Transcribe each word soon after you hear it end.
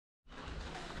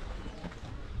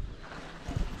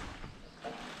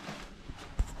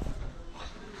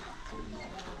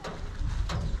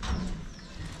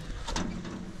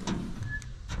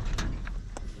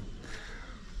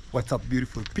What's up,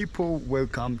 beautiful people?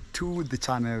 Welcome to the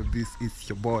channel. This is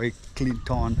your boy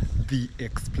Clinton the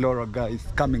Explorer, guys,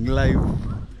 coming live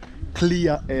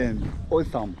clear and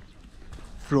awesome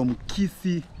from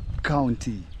Kisii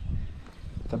County.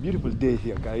 It's a beautiful day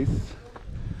here, guys.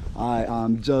 I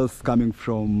am just coming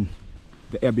from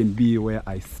the Airbnb where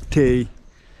I stay.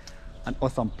 An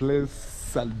awesome place.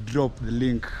 I'll drop the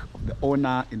link of the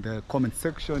owner in the comment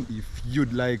section if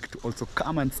you'd like to also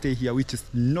come and stay here, which is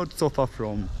not so far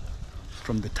from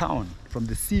the town, from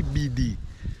the CBD.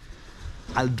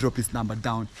 I'll drop his number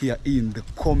down here in the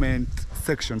comment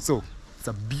section. So it's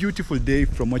a beautiful day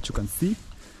from what you can see,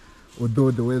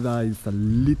 although the weather is a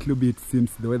little bit,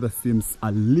 the weather seems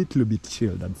a little bit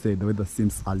chilled. I'd say the weather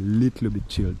seems a little bit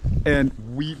chilled. And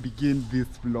we begin this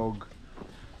vlog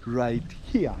right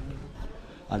here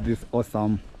at this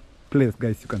awesome place,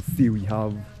 guys. You can see we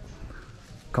have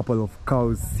a couple of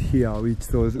cows here,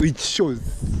 which shows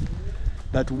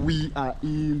that we are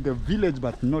in the village,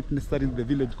 but not necessarily the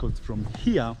village, because from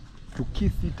here to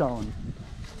Kisii town,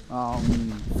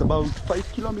 it's about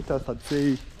 5 kilometers, I'd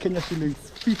say. Kenya shillings,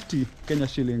 50 Kenya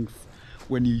shillings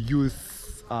when you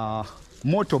use a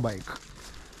motorbike.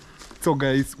 So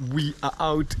guys, we are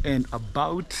out and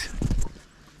about.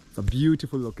 It's a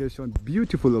beautiful location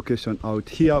out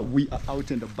here. We are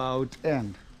out and about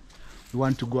and we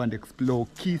want to go and explore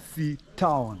Kisii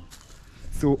town.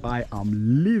 So I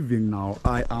am leaving now.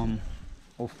 I am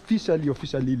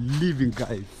officially leaving,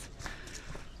 guys.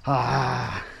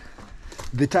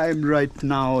 The time right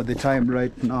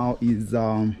now is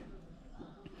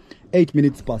 8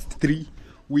 minutes past 3,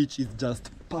 which is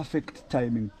just perfect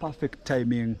timing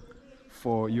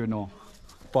for, you know,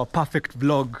 for a perfect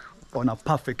vlog on a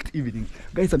perfect evening.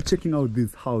 Guys, I'm checking out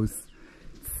this house.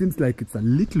 Seems like it's a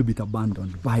little bit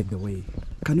abandoned, by the way.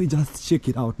 Can we just check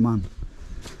it out, man?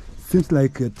 Seems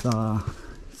like it's a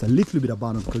little bit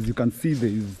abandoned, because you can see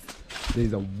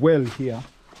there's a well here.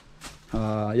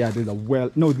 Yeah, there's a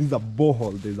well. No, this is a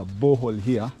borehole. There's a borehole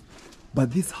here.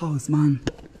 But this house, man,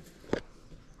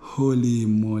 holy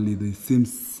moly, there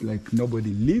seems like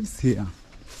nobody lives here.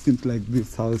 Seems like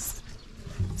this house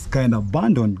is kind of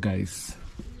abandoned, guys.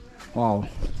 Wow.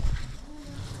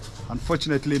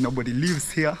 Unfortunately, nobody lives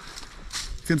here.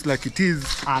 Seems like it is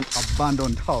an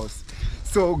abandoned house.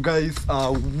 So guys,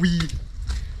 we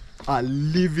are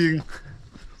leaving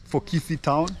for Kisii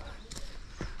town.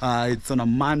 It's on a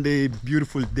Monday,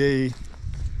 beautiful day.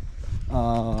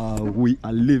 We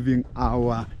are leaving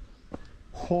our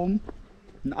home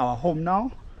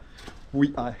now.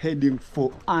 We are heading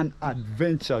for an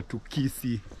adventure to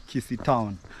Kisii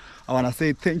town. I want to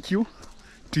say thank you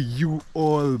to you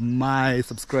all my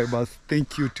subscribers.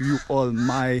 Thank you to you all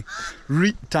my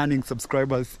returning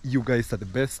subscribers. You guys are the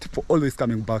best for always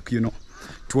coming back, you know,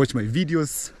 to watch my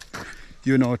videos,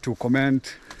 you know, to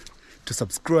comment, to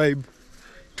subscribe,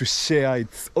 to share.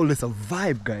 It's always a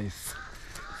vibe, guys.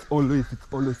 It's always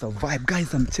a vibe.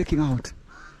 Guys, I'm checking out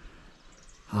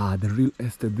the real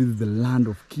estate. This is the land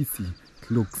of Kisii. It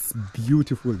looks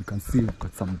beautiful. You can see we've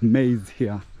got some maize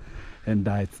here, and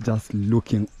it's just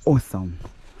looking awesome.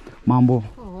 Mambo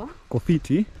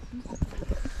Kofiti.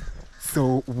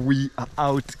 So we are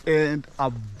out and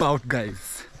about,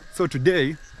 guys. So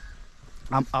today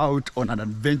I'm out on an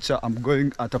adventure. I'm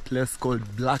going at a place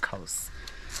called Black House.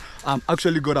 I'm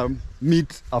actually gonna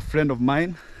meet a friend of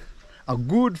mine, a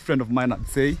good friend of mine, I'd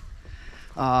say.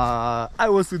 I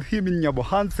was with him in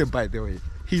Nyabohanse, by the way.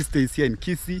 He stays here in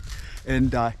Kisii,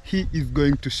 and he is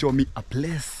going to show me a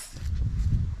place.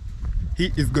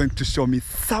 He is going to show me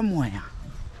somewhere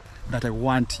that I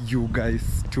want you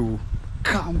guys to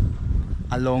come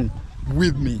along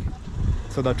with me,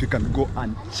 so that we can go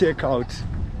and check out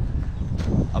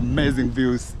amazing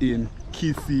views in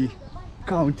Kisii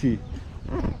County.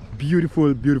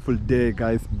 Beautiful day,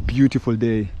 guys. Beautiful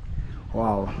day.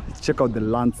 Wow. Check out the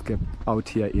landscape out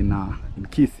here in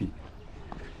Kisii.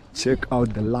 Check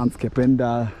out the landscape. And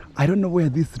I don't know where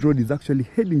this road is actually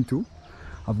heading to.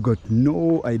 I've got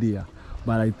no idea,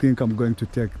 but I think I'm going to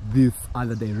take this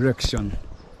other direction,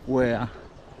 where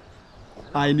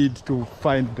I need to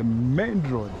find the main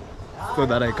road so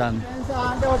that I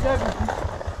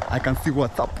can see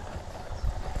what's up.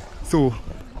 So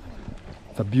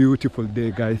it's a beautiful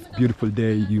day, guys. Beautiful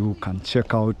day. You can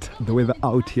check out the weather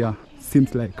out here.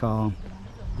 Seems like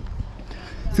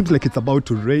it's about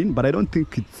to rain, but I don't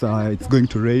think it's going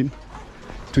to rain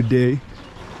today.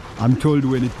 I'm told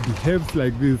when it behaves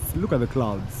like this, look at the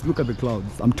clouds,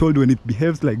 I'm told when it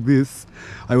behaves like this,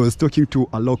 I was talking to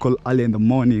a local early in the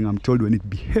morning, I'm told when it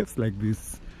behaves like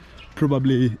this,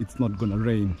 probably it's not gonna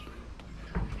rain.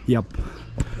 Yep.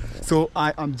 So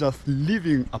I am just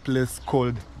leaving a place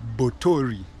called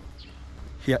Botori.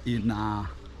 here in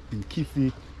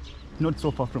Kisii, not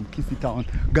so far from Kisii town.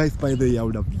 Guys, by the way, I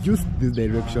would have used this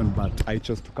direction, but I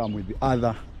chose to come with the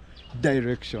other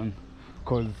direction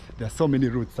because there are so many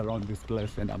routes around this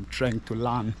place and I'm trying to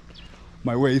learn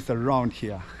my ways around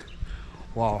here.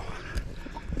 Wow.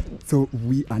 So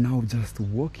we are now just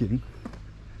walking.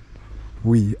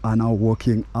 We are now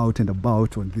walking out and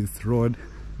about on this road,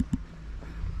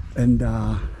 and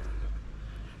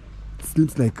it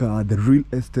seems like the real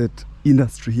estate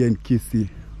industry here in Kisii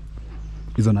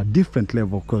is on a different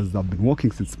level, because I've been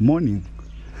walking since morning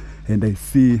and I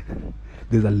see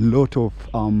there's a lot of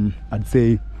I'd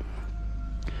say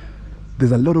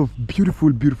there's a lot of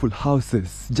beautiful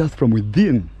houses just from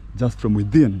within.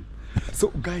 So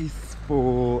guys,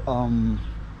 for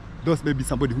those maybe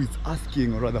somebody who is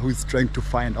asking, or rather who is trying to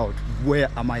find out where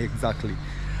am I exactly,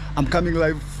 I'm coming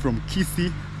live from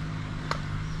Kisii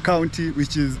County,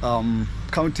 which is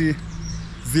County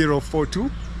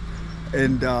 042,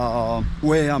 and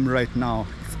where I am right now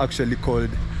is actually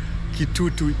called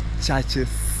Kitutu Chache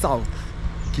South.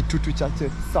 Kitutu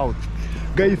Chache South.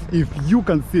 Guys, if you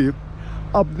can see,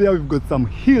 up there we've got some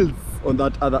hills on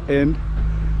that other end.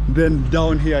 Then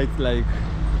down here it's like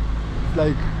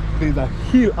there's a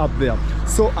hill up there.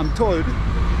 So I'm told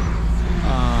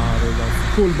there's a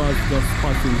school bus just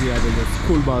passing here. There's a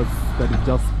school bus that is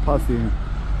just passing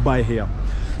by here.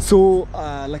 So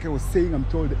like I was saying, I'm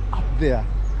told up there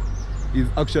is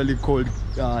actually called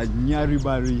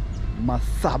Nyaribari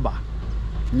Masaba.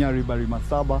 Nyaribari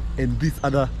Masaba, and this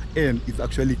other end is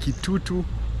actually Kitutu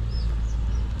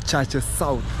Chache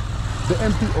South. The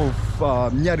MP of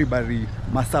Nyaribari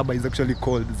Masaba is actually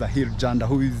called Zahir Janda,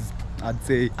 who is, I'd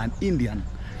say, an Indian.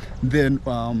 Then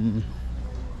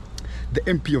the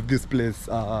MP of this place,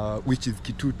 which is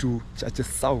Kitutu Chache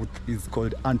South, is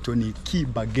called Anthony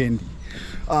Kibagendi.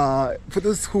 For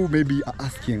those who maybe are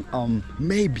asking,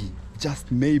 maybe, just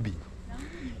maybe,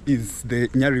 is the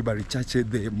Nyaribari Chache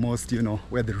the most, you know,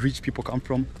 where the rich people come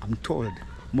from? I'm told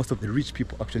most of the rich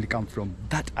people actually come from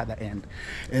that other end,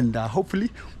 and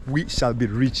hopefully we shall be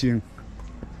reaching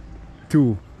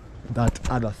to that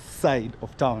other side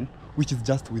of town, which is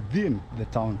just within the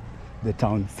town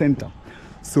center.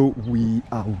 So we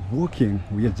are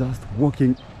just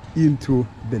walking into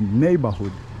the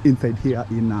neighborhood inside here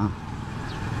in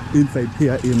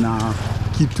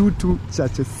Kitutu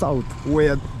Chache South,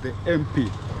 where the MP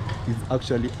is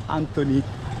actually Anthony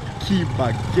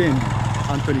Kibagendi.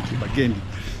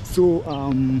 So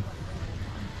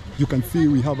you can see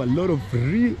we have a lot of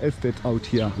real estate out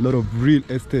here. A lot of real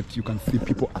estate. You can see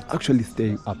people are actually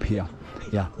staying up here.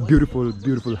 Yeah,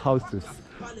 beautiful houses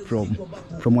from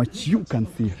what you can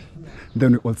see.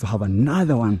 Then we also have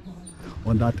another one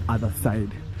on that other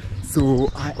side. So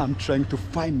I am trying to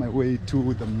find my way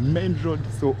to the main road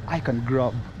so I can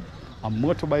grab a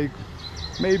motorbike.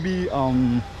 Maybe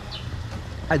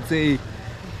I'd say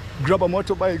grab a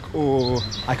motorbike, or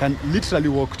I can literally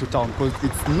walk to town, because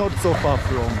it's not so far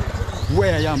from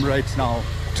where I am right now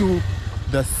to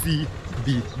the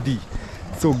CBD.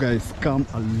 So guys, come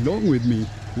along with me.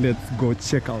 Let us go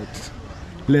check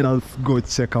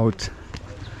out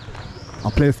a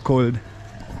place called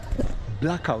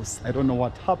Black House. I don't know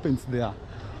what happens there,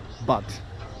 but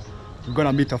we're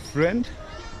gonna meet a friend.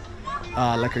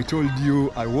 Like I told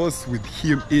you, I was with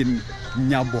him in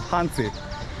Nyabohanse,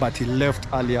 but he left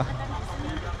earlier,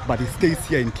 but he stays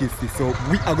here in Kisii. So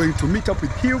we are going to meet up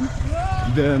with him.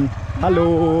 Then,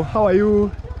 hello, how are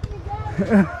you?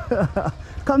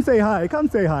 Come say hi.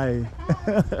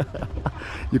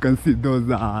 You can see those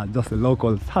are just the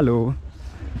locals. Hello.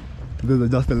 Those are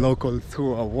just the locals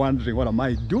who are wondering what am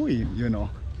I doing, you know.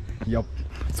 Yep.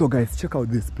 So guys, check out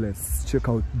this place.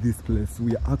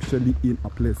 We are actually in a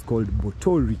place called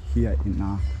Botori here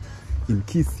in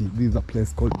Kisii. This is a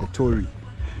place called Botori.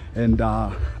 And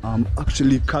I'm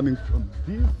actually coming from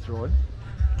this road,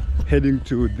 heading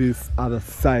to this other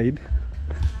side.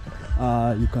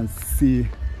 You can see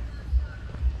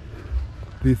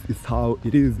this is how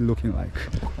it is looking like.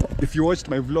 If you watched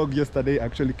my vlog yesterday, I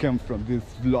actually came from this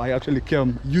vlog. I actually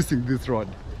came using this road.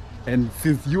 And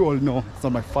since you all know, it's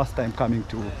not my first time coming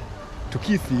to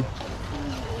Kisii,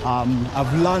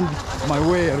 I've learned my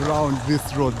way around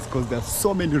these roads, because there are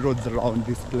so many roads around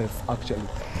this place actually.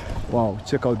 Wow,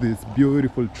 check out these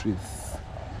beautiful trees.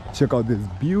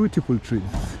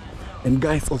 And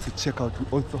guys, also check out, we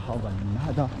also have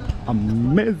another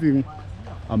amazing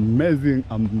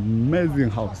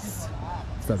house.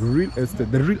 It's a real estate.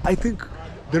 I think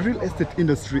the real estate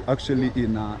industry actually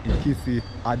in Kisii,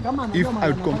 if I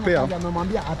would compare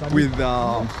with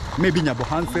maybe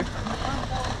Nyabohanse,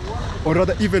 or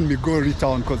rather even Migori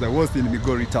town, because I was in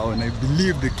Migori town. I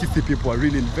believe the Kisii people are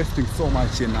really investing so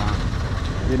much in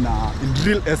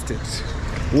real estate.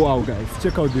 Wow guys,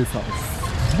 check out this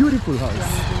house. Beautiful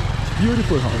house.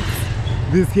 Beautiful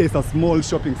house. This here is a small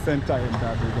shopping center, and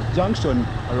there's a junction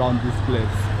around this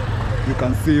place. You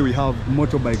can see we have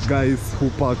motorbike guys who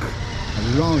park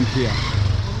around here.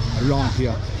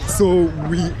 So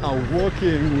we are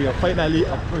walking, we are finally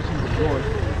approaching the road.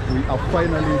 We are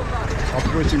finally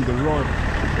approaching the road.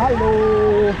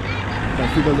 Hello! You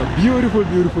can see those are beautiful,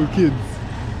 beautiful kids.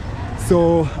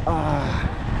 So,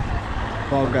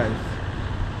 wow guys.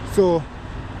 So,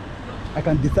 I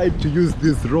can decide to use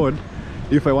this road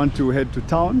if I want to head to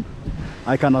town.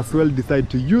 I can as well decide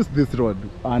to use this road.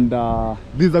 And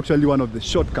this is actually one of the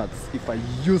shortcuts. If I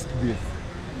used this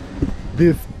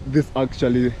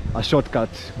actually a shortcut,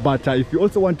 but if you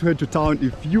also want to head to town,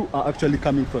 if you are actually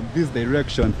coming from this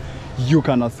direction, you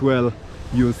can as well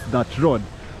use that road.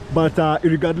 But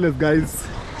regardless guys,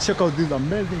 check out this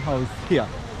amazing house here.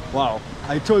 Wow,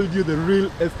 I told you the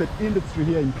real estate industry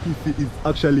here in Kisii is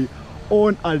actually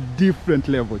on a different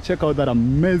level. Check out that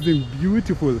amazing,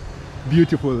 beautiful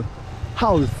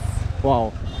house.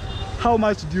 Wow, how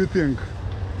much do you think?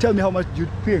 Tell me how much do you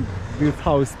think this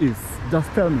house is?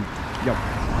 Just tell me. Yep.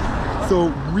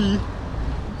 So we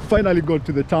finally got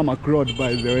to the tarmac road.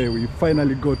 By the way, we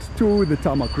finally got to the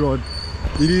tarmac road.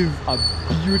 It is a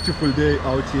beautiful day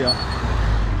out here.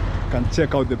 You can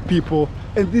check out the people,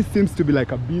 and this seems to be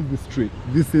like a busy street.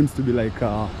 This seems to be like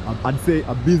I'd say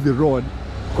a busy road,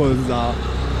 because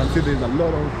you can see there's a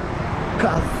lot of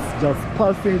cars just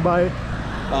passing by.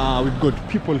 We've got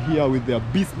people here with their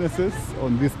businesses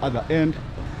on this other end,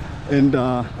 and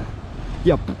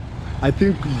yep, I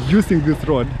think using this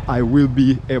road I will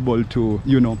be able to,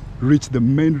 you know, reach the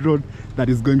main road that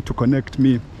is going to connect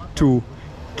me to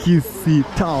Kisii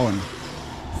town.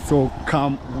 So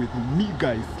come with me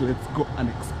guys, let's go and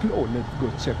explore. Let's go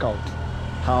check out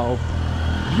how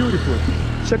beautiful.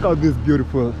 Check out this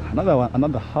beautiful,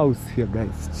 another house here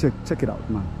guys. Check it out,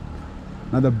 man.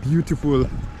 Another beautiful,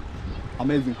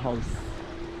 amazing house.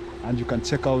 And you can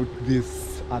check out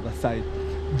this other side.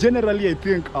 Generally I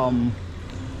think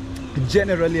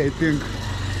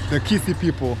the Kisii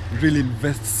people really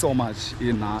invest so much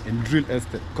in real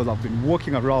estate, because I've been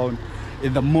walking around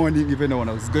in the morning, even when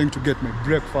I was going to get my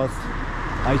breakfast.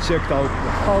 I checked out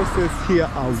the houses here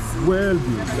are well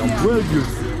built,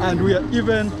 and we are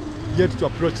even yet to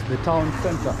approach the town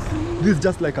center. This is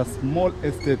just like a small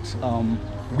estate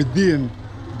within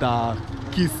the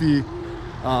Kisii,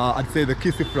 I'd say the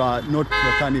Kisii, not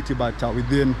fraternity, but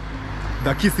within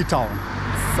the Kisii town.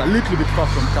 It's a little bit far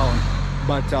from town,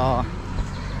 but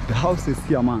the houses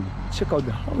here, man, check out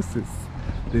the houses.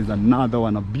 There's another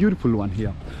one, a beautiful one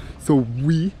here. So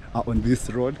we are on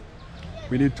this road.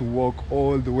 We need to walk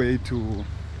all the way to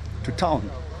town.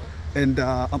 And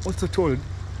I'm also told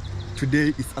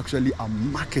today is actually a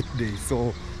market day,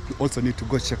 so we also need to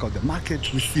go check out the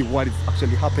market. We see what is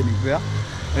actually happening there.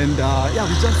 And yeah,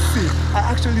 we just see.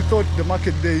 I actually thought the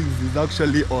market days is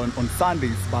actually on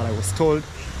Sundays, but I was told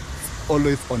it's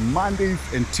always on Mondays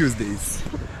and Tuesdays.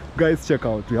 Guys, check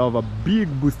out, we have a big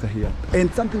booster here.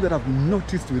 And something that I've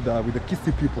noticed with the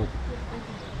Kisii people,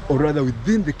 or rather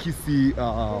within the Kisii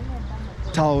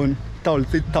town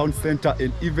center,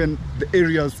 and even the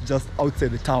areas just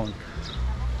outside the town,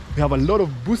 we have a lot of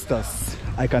boosters.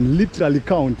 I can literally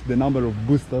count the number of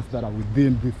boosters that are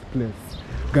within this place.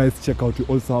 Guys, check out, we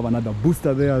also have another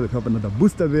booster there. We have another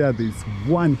booster there. There's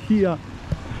one here,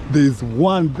 there's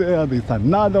one there, there's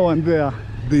another one there,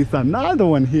 there's another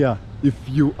one here. If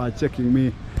you are checking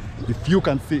me, if you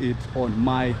can see it on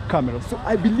my camera. So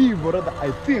I believe, or rather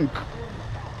I think,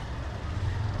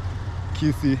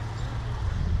 Kisii,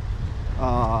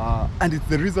 and it's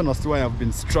the reason as to why I've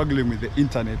been struggling with the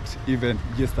internet even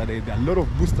yesterday. There are a lot of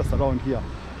boosters around here,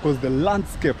 because the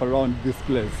landscape around this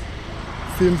place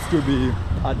seems to be,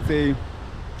 I'd say,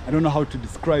 I don't know how to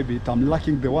describe it. I'm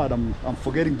lacking the word, I'm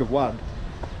forgetting the word.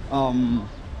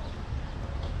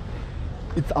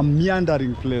 It's a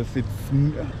meandering place.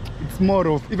 It's more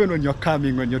of, even when you're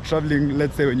coming, when you're traveling,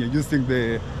 let's say when you're using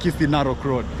the Kisii Narok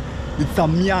road, it's a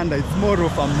meander, it's more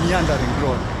of a meandering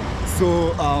road.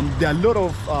 So there are a lot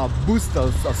of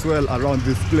boosters as well around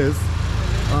this place,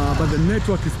 but the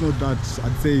network is not that,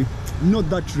 I'd say, not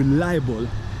that reliable,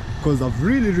 because I've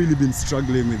really been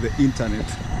struggling with the internet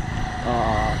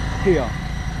here.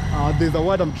 There's a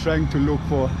word I'm trying to look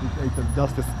for. It has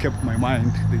just escaped my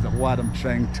mind. There's a word I'm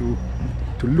trying to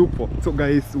look for. So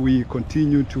guys, we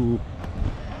continue to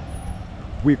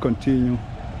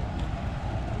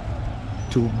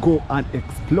go and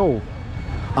explore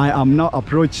I am now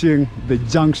approaching the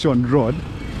Junction Road.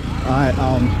 I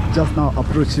am just now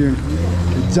approaching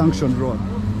the Junction Road.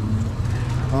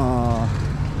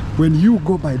 When you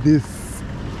go by this,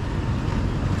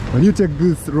 when you take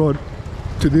this road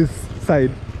to this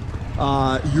side,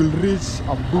 you'll reach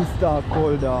a booster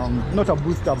called, not a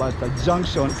booster but a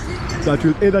junction that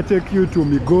will either take you to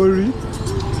Migori,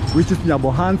 which is near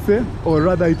Bohanse, or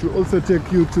rather it will also take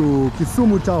you to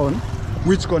Kisumu town,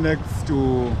 which connects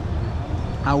to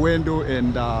Awendo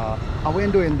and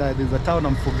there's a town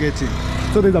I'm forgetting.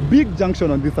 So there's a big junction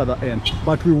on this other end,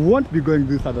 but we won't be going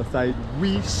this other side.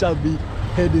 We shall be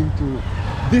heading to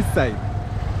this side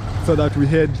so that we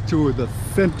head to the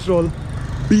central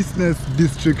business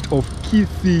district of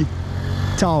Kisii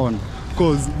town,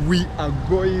 because we are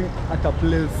going at a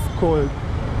place called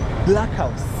Black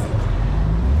House.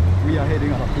 We are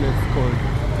heading at a place called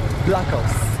Black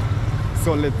House.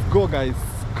 So let's go, guys.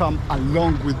 Come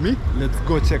along with me. Let's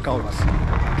go check out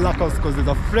Black House, because there's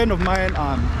a friend of mine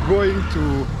I'm going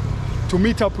to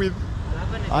meet up with.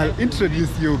 I'll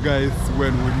introduce you guys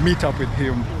when we meet up with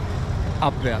him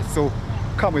up there. So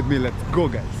come with me, let's go,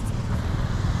 guys.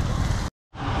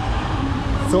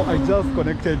 So I just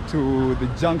connected to the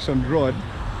Junction Road.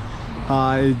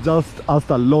 I just asked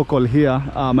a local here.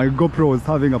 My GoPro was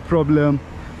having a problem.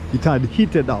 It had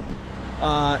heated up.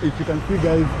 If you can see,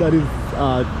 guys, that is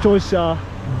Tosha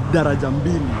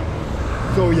Darajambili.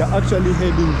 So we are actually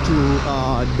heading to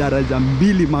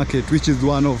Darajambili market, which is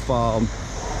one of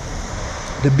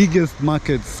the biggest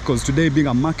markets, because today being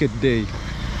a market day,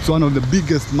 it's one of the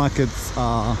biggest markets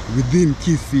within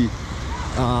Kisii.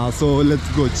 So let's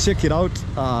go check it out.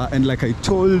 And like I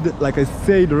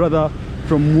said, rather,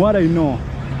 from what I know,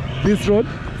 this road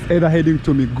is either heading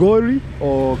to Migori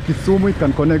or Kisumu. It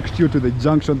can connect you to the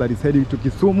junction that is heading to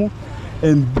Kisumu.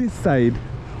 And this side,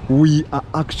 we are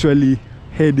actually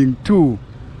heading to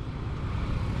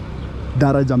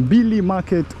Darajambili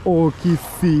market or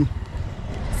Kisii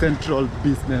Central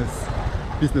Business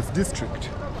District.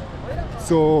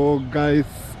 So guys,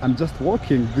 I'm just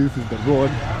walking. This is the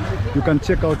road. You can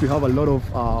check out, we have a lot of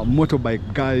motorbike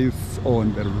guys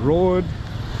on the road.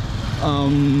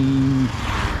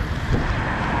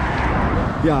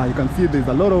 Yeah, you can see there's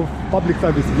a lot of public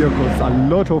service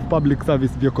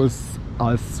vehicles,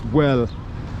 as well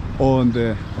on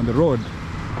the road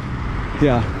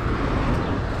here.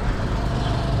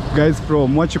 Guys,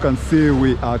 from what you can see,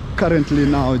 we are currently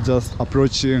now just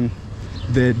approaching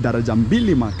the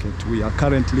Darajambili market. We are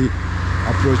currently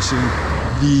approaching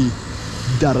the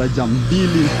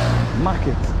Darajambili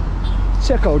market.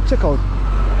 Check out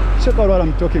what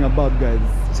I'm talking about, guys.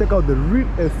 Check out the real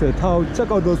estate. Check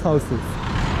out those houses.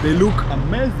 They look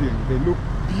amazing. They look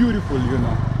beautiful, you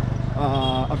know.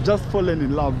 I've just fallen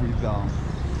in love with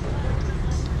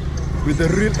the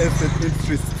real estate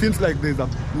industry. Seems like there's a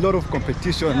lot of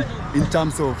competition in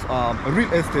terms of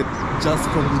real estate just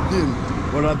from within,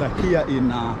 or rather here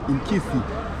in Kisii.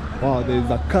 Wow, there's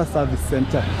a car service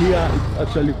center here. It's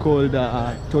actually called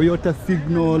Toyota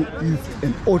Signal East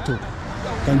and Auto. You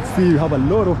can see you have a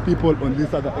lot of people on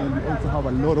this other end. You also have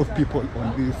a lot of people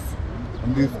on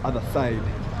this other side.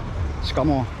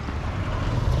 Shikamo.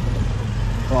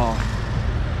 Wow.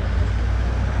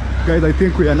 Guys, I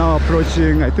think we are now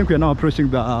approaching the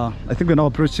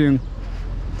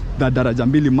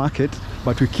Darajambili market,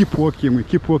 but we keep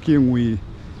walking, we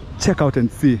check out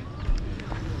and see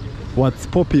what's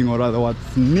popping, or rather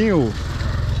what's new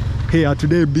here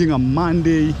today. Being a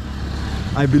Monday,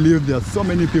 I believe there are so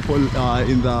many people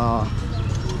in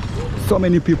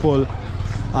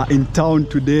town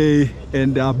today,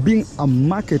 and being a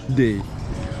market day,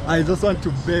 I just want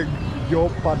to beg your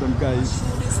pardon, guys.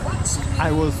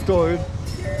 I was told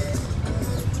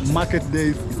market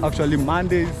days is actually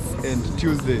Mondays and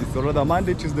Tuesdays, or rather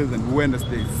Monday, Tuesdays and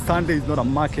Wednesdays. Sunday is not a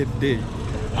market day.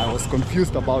 I was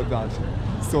confused about that.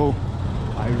 So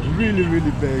I really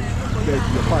beg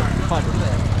your pardon.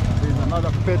 There's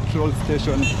another petrol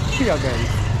station here, guys.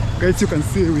 Guys, you can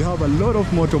see we have a lot of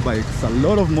motorbikes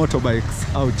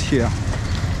out here.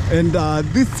 And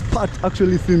this part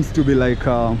actually seems to be like,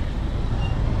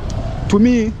 to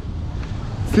me,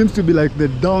 seems to be like the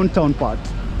downtown part.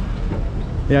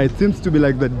 Yeah, it seems to be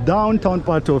like the downtown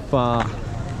part of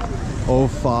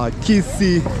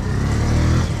Kisii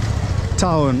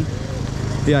town.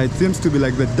 Yeah, it seems to be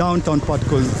like the downtown part,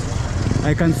 because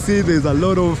I can see there's a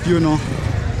lot of, you know,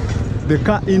 the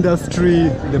car industry,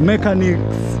 the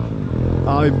mechanics.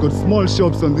 We've got small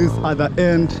shops on this other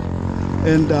end,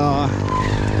 and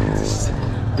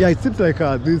yeah, it seems like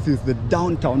this is the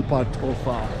downtown part of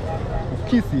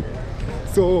Kisii.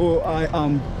 So I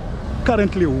am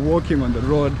currently walking on the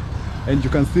road. And you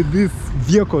can see these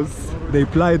vehicles, they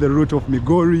ply the route of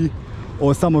Migori,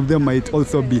 or some of them might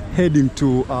also be heading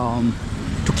to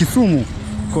Kisumu,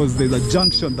 because there's a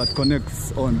junction that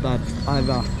connects on that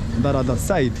other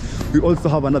side. We also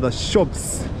have another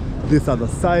shops this other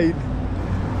side,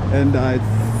 and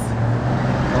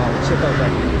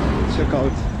check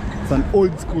out, it's an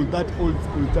old school, that old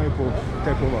school type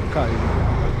of a car.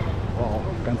 Wow,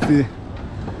 you can see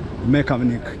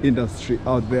mechanic industry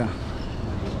out there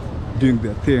doing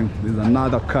their thing. There's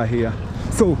another car here.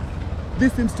 So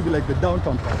this seems to be like the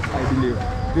downtown part, I believe.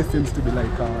 This seems to be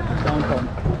like the downtown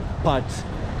part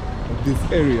of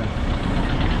this area,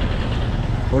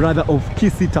 or rather of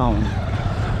Kisii town.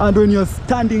 And when you're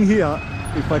standing here,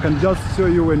 if I can just show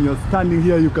you, when you're standing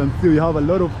here, you can see we have a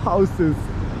lot of houses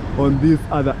on this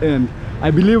other end.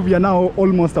 I believe we are now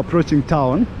almost approaching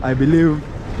town. I believe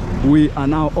we are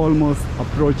now almost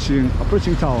approaching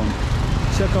town.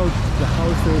 Check out the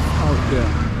houses out there.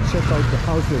 Check out the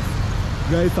houses.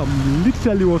 Guys, I'm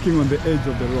literally walking on the edge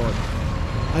of the road.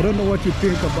 I don't know what you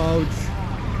think about,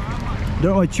 I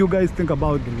don't know what you guys think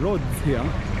about the roads here.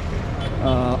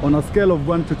 On a scale of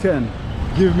 1 to 10,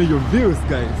 give me your views,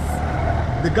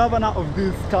 guys. The governor of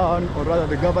this town, or rather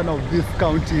the governor of this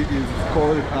county, is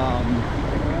called,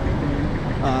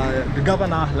 the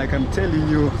governor, like I'm telling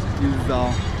you, is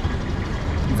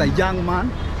a young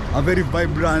man, a very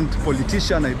vibrant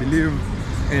politician, I believe,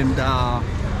 and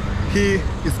he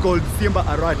is called Simba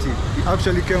Arati. He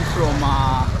actually came from,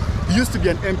 he used to be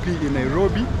an MP in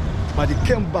Nairobi, but he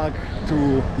came back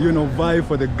to, you know, vie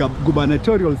for the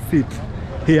gubernatorial seat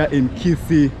here in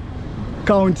Kisii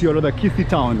County, or rather Kisii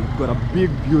town. We've got a big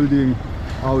building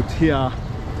out here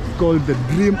called the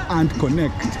Dream and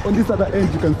Connect. On this other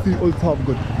end, you can see also have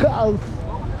got cars.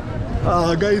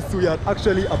 Guys, we are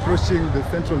actually approaching the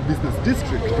Central Business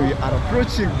District. We are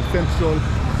approaching the Central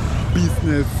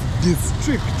Business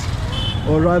District,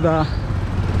 or rather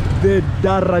the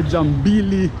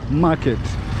Darajambili Market.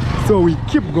 So we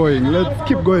keep going, let's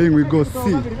keep going, we go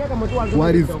see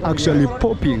what is actually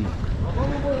popping.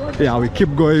 Yeah, we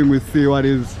keep going, we see what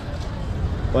is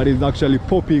actually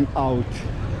popping out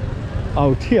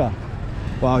here.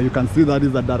 Wow, you can see that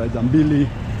is a Darajambili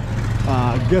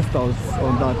guest house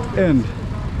on that end.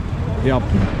 Yep,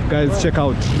 guys, check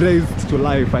out Raised to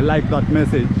Life. I like that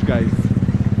message, guys.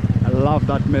 I love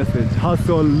that message.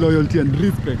 Hustle, loyalty and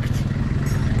respect.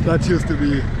 That used to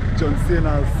be John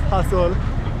Cena's hustle,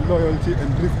 loyalty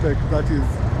and respect. That is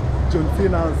John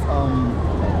Cena's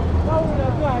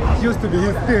used to be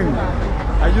his thing.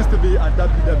 I used to be a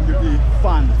WWE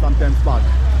fan sometimes back.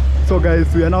 So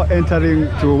guys, we are now entering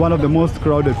to one of the most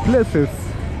crowded places.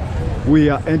 We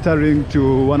are entering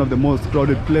to one of the most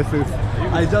crowded places.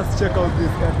 I just check out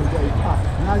this airport.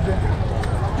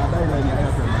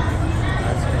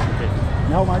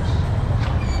 How much?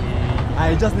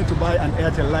 I just need to buy an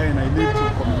Airtel line. I need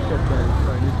to communicate, guys.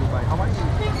 So I need to buy. How much?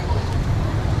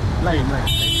 Line.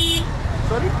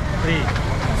 Sorry? 3.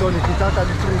 So nikitaka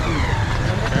ni 3.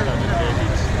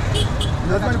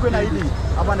 Lazima nikuwe na ID.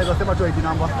 Hapa naweza sema tu ID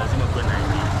number. Lazima kuwe na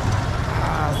ID.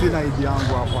 Sina ID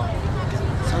yangu hapa.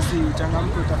 Sasa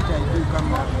changamko utafuta ID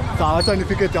kama. Sawa, acha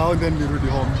nifike town then nirudi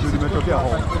home. Nimetokea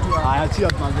home. Haya,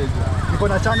 cheers mazeji. Niko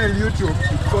na channel YouTube.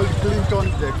 It's called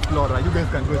Clinton the Explorer. You guys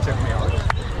can go check me out.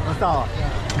 Sawa.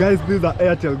 Guys, these are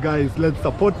Airtel guys. Let's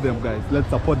support them, guys. Let's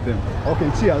support them.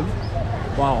 Okay, cheers.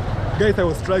 Wow. Guys, I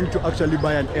was trying to actually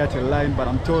buy an Airtel line, but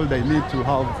I'm told I need to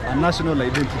have a national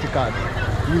identity card,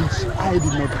 which I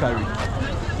did not carry.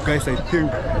 Guys, I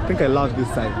think I love this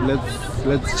side.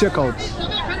 Let's check out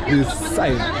this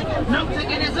side.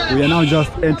 We are now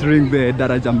just entering the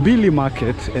Darajambili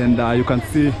market, and you can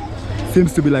see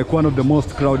seems to be like one of the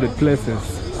most crowded places.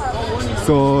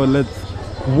 So let's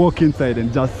walk inside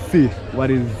and just see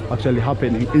what is actually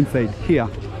happening inside here.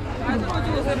 You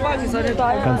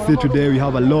can see today we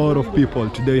have a lot of people.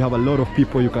 Today we have a lot of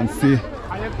people. You can see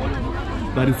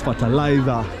that is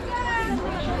fertilizer.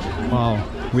 Wow,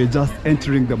 we're just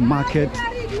entering the market.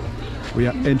 We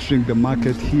are entering the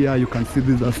market here. You can see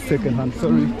these are second-hand.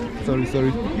 Sorry.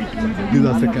 These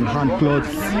are second-hand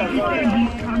clothes.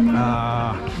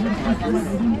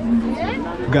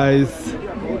 Guys,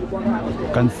 you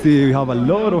can see we have a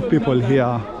lot of people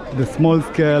here. The small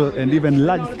scale and even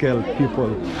large scale people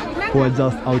who are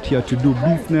just out here to do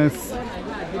business.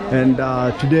 And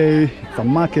today it's a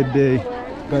market day.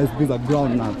 Guys, these are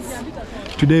groundnuts.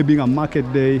 Today being a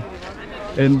market day.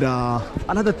 And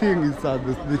another thing is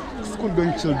the school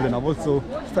going children have also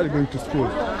started going to school.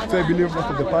 So I believe most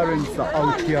of the parents are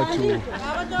out here to,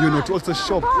 you know, to also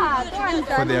shop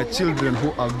for their children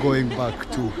who are going back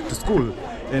to school.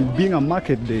 And being a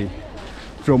market day,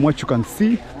 from what you can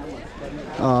see,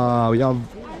 We have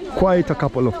quite a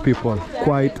couple of people.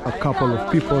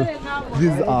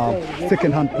 These are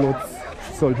second-hand clothes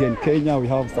sold here in Kenya. We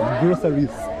have some groceries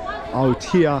out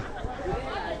here.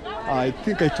 I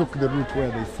think I took the route where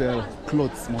they sell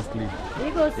clothes mostly.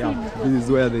 Yeah, this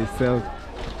is where they sell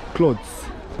clothes.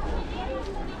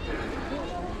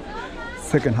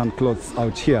 Second-hand clothes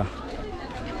out here.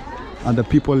 And the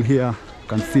people here, you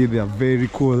can see they are very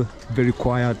cool, very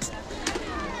quiet,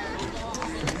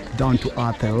 down to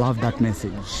earth. I love that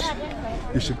message.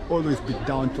 You should always be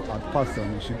down to earth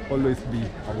person. You should always be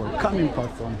a welcoming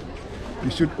person.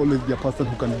 You should always be a person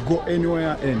who can go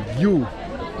anywhere and you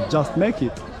just make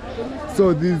it.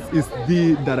 So this is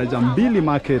the Darajambili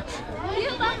market,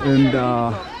 and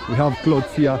we have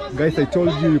clothes here. Guys, I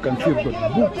told you, you can see we've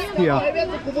got books here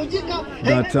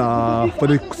that for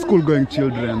the school-going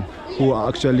children who are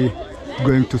actually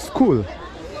going to school.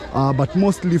 But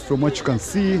mostly from what you can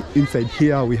see inside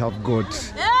here, we have got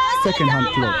second-hand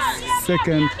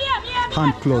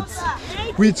clothes,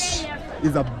 which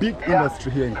is a big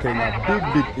industry here in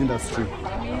Kenya. Big industry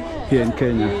here in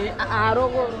Kenya.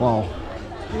 Wow.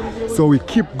 So we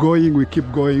keep going, we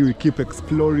keep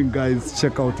exploring, guys.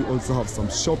 Check out, we also have some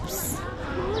shops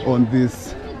on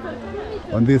this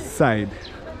side.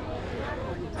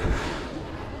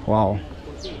 Wow.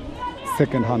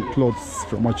 Second-hand clothes,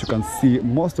 from what you can see,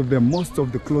 most of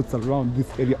the clothes around this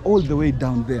area, all the way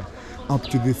down there up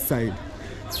to this side,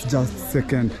 it's just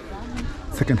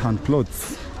second-hand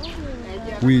clothes,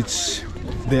 which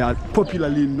they are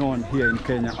popularly known here in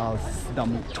Kenya as the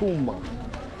Mutumba.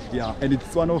 Yeah, and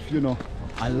it's one of, you know,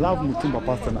 I love Mutumba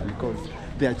personally because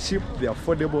they are cheap, they are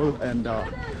affordable, and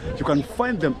you can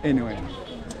find them anywhere.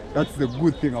 That's the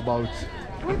good thing about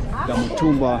the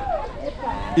Mutumba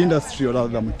industry, or rather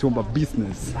the Mutumba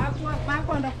business.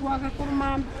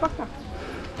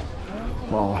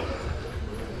 Wow.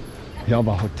 We have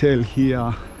a hotel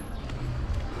here.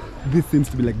 This seems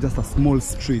to be like just a small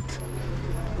street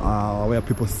where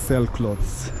people sell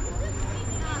clothes.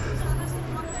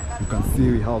 You can see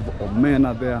we have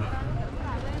Omena there.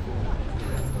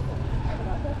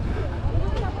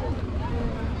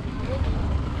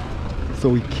 So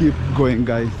we keep going,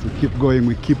 guys. We keep going,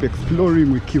 we keep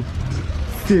exploring, we keep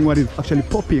seeing what is actually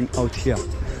popping out here.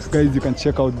 Guys, you can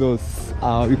check out those,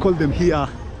 we call them here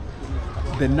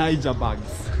the Niger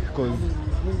bags, because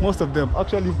most of them,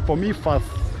 actually for me first,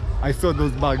 I saw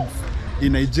those bags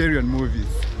in Nigerian movies,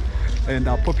 and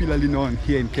are popularly known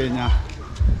here in Kenya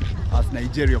as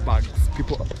Nigeria bags.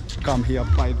 People come here,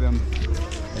 buy them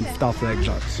and stuff like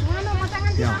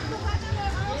that. Yeah.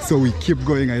 So we keep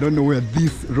going. I don't know where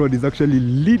this road is actually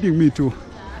leading me to,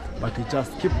 but we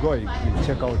just keep going. We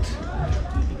check out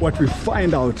what we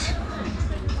find out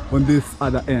on this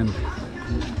other end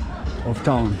of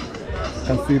town. You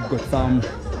can see we've got some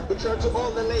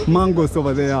mangoes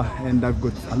over there, and I've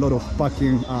got a lot of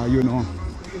parking, you know,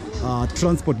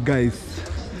 transport guys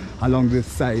along this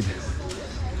side.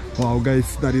 Wow,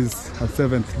 guys, that is a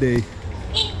 7th day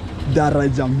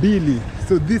Darajambili.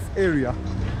 So this area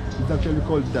is actually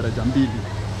called Darajambili.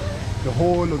 The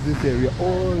whole of this area,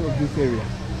 all of this area,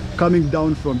 coming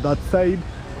down from that side,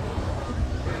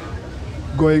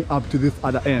 going up to this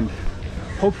other end.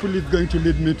 Hopefully it's going to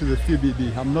lead me to the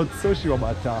CBD. I'm not so sure,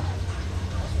 but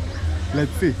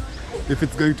let's see if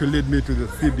it's going to lead me to the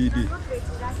CBD.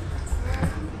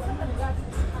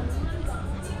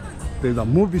 There's a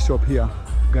movie shop here,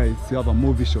 guys. You have a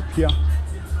movie shop here,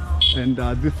 and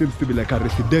this seems to be like a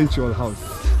residential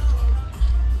house.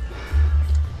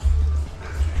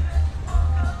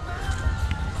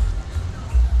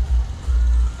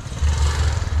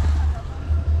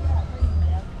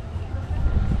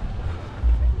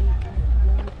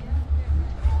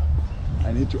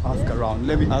 I need to ask around.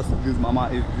 Let me ask this mama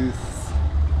if this is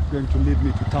going to lead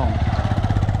me to town.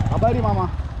 Habari mama,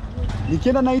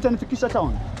 nikienda na itanifikisha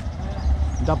town?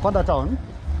 Nitapanda town?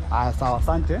 Sawa,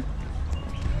 asante.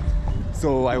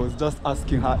 So I was just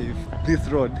asking her if this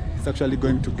road is actually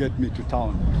going to get me to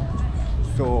town.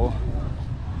 So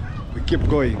we keep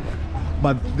going,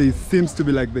 but there seems to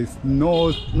be like there's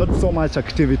not so much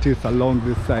activities along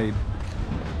this side.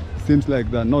 Seems like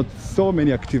there are not so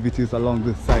many activities along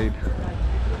this side.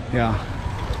 Yeah.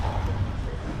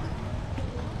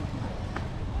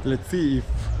 Let's see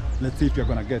if you're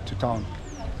gonna get to town.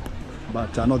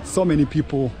 But not so many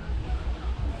people.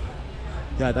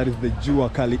 Yeah, that is the Jua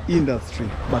Kali industry,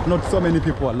 but not so many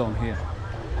people along here.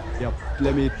 Yep.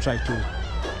 Let me try to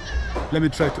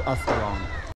ask around.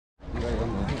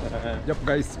 Yep,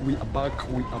 guys, we are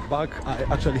back. I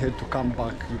actually had to come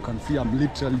back. You can see I'm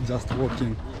literally just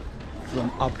walking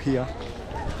from up here.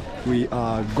 We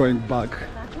are going back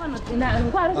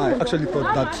I actually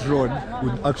thought that road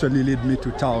would actually lead me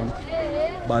to town,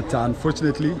 but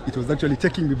unfortunately it was actually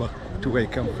taking me back to where I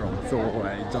came from, so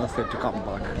I just had to come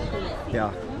back.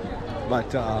 Yeah,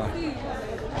 but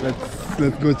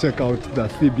let's go check out the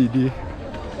CBD.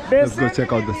 Let's go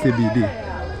check out the CBD.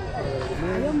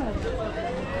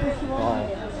 Wow,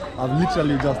 I've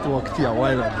literally just walked here a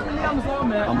while ago.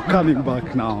 I'm coming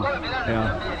back now.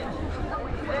 Yeah.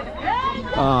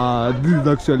 This is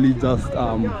actually just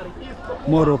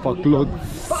more of a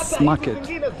clothes market.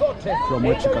 From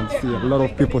what you can see, a lot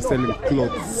of people selling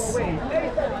clothes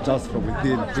just from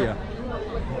within here.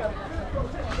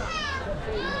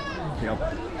 Yep.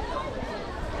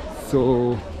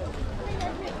 So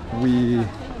we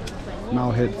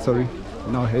now head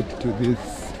to this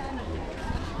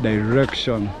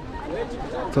direction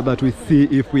so that we see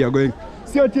if we are going.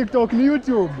 See your TikTok and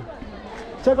YouTube.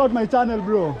 Check out my channel,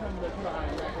 bro.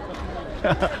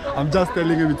 I'm just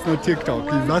telling him it's not TikTok.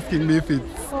 He's asking me if it's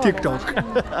TikTok.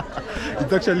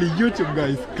 It's actually YouTube,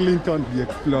 guys. Clinton the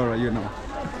Explorer, you know.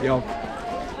 Yup.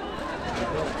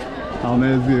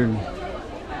 Amazing.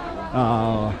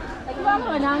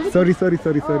 Sorry.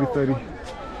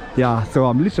 Yeah, so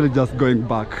I'm literally just going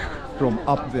back from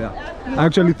up there. I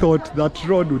actually thought that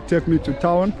road would take me to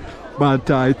town, but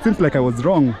it seems like I was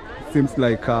wrong. Seems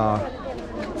like I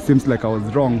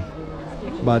was wrong.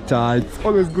 But it's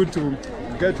always good to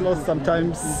get lost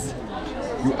sometimes.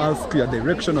 You ask your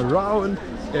direction around,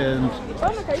 and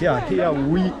here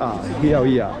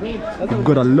we are. We've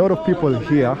got a lot of people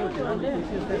here.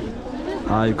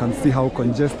 You can see how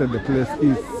congested the place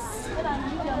is.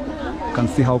 You can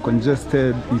see how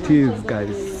congested it is,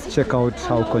 guys. Check out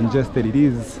how congested it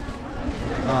is.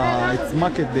 It's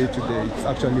market day today. It's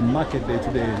actually market day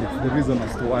today. It's the reason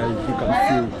as to why you can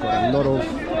see we've got a lot of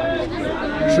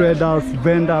traders,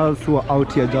 vendors who are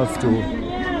out here just to,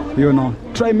 you know,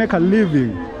 try make a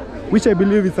living, which I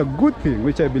believe is a good thing,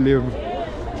 which I believe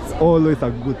is always a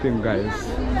good thing, guys.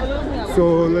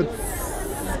 So let's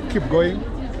keep going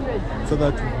so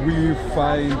that we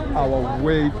find our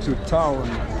way to town.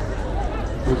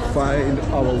 We find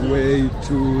our way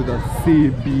to the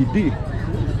CBD.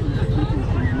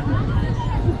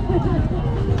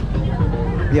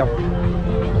 Yep.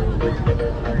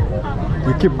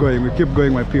 We keep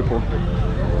going, my people.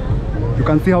 You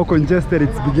can see how congested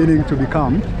it's beginning to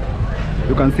become.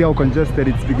 You can see how congested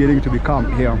it's beginning to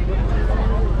become here.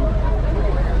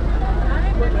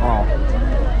 Wow.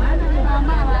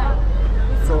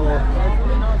 So,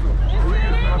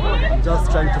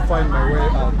 just trying to find my way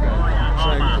out, guys.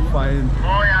 Trying to find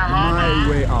my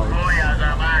way out.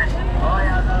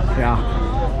 Yeah.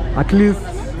 At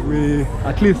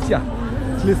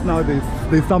least now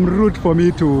there's some route for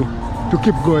me to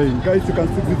keep going. Guys, you can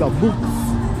see these are books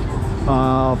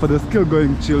for the skill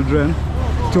going children.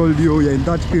 Told you we are in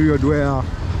that period where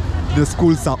the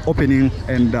schools are opening,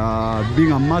 and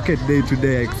being a market day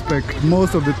today, I expect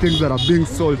most of the things that are being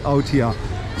sold out here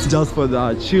is just for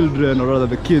the children, or rather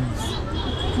the kids,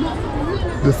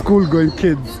 the school going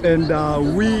kids, and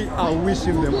we are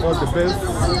wishing them all the best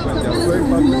when they are going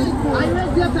back to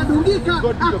school.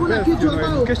 God do the best, you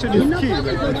know. Education is key,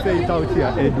 like I say it out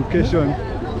here. Education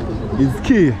is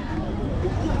key.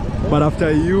 But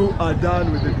after you are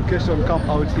done with education, come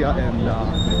out here and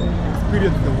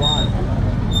experience the world.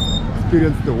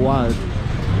 Experience the world.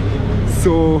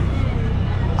 So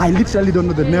I literally don't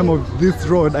know the name of this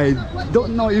road. I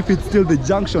don't know if it's still the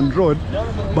Junction Road,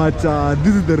 but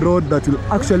this is the road that will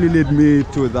actually lead me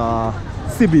to the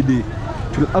CBD.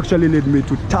 It will actually lead me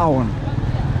to town.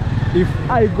 If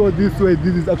I go this way,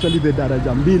 this is actually the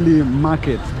Darajambili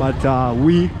market, but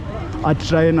we are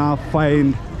trying to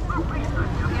find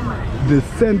the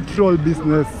central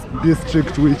business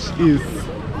district, which is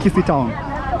Kisii Town.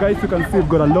 Guys, you can see we've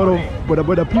got a lot of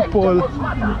boda people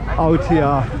out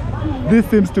here. This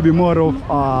seems to be more of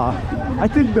I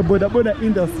think the boda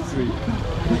industry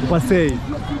per se. It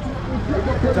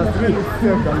has really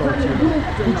saved a lot, you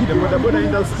know. The boda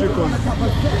industry, because you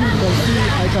can see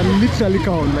I can literally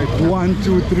count like 1,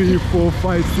 2, 3, 4,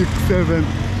 5, 6, 7.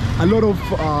 A lot of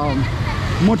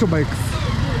motorbikes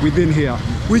within here,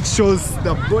 which shows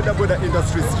the boda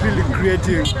industry is really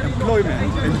creating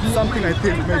employment, and it's something I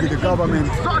think maybe the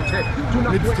government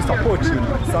needs to support, you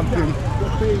know. Something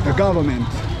the government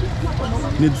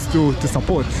needs to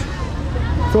support.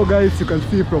 So guys, you can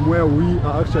see from where we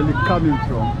are actually coming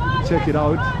from. Check it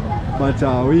out. But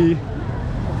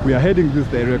we are heading this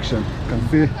direction. You can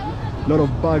see a lot of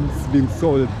bags being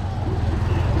sold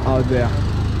out there.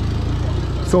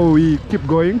 So we keep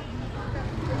going.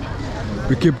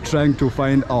 We keep trying to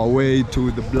find our way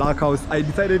to the Black House. I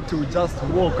decided to just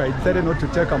walk. I decided not to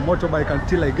take a motorbike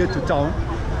until I get to town.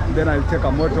 Then I'll take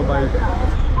a motorbike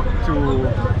to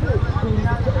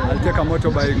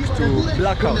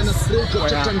Black House,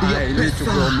 where I need to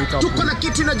go meet up with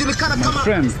my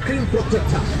friends.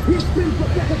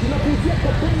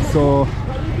 So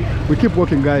we keep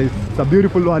walking, guys. It's a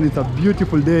beautiful one. It's a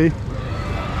beautiful day.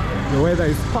 The weather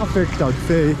is perfect, I would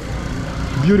say.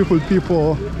 Beautiful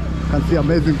people. Can see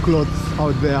amazing clothes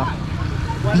out there.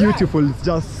 Beautiful. It's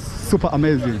just super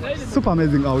amazing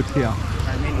out here.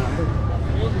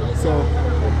 So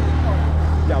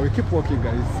yeah, we keep walking,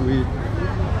 guys. We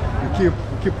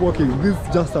keep walking. This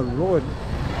is just a road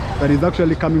that is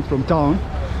actually coming from town.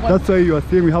 That's why you are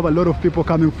seeing we have a lot of people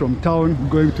coming from town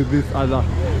going to this other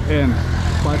end.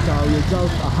 But we're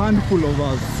just a handful of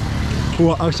us who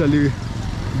are actually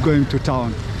going to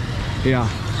town. Yeah.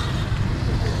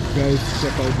 Guys,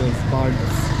 check out those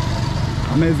bags.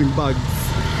 Amazing bags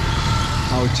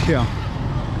out here.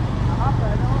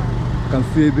 You can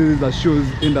see this is a shoes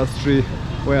industry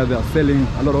where they are selling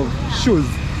a lot of shoes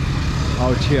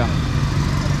out here.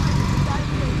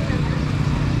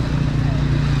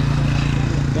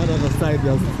 That other side they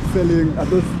are selling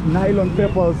those nylon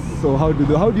papers. So how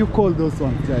do you call those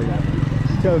ones, guys?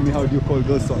 Tell me, how do you call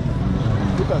those ones?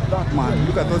 Look at that, man.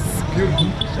 Look at those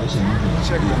beautiful.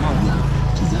 Check them out.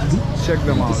 Check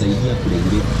them out.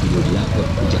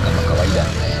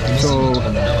 So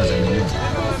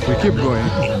we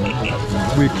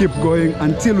keep going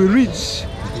until we reach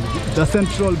the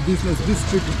central business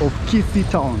district of Kisii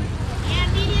town.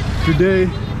 Today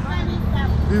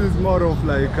this is more of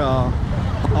like a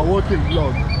walking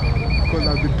vlog, because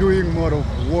I'll be doing more of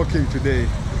walking today.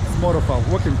 It's more of a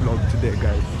walking vlog today,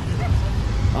 guys.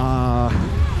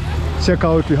 Check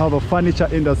out, we have a furniture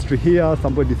industry here.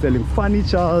 Somebody selling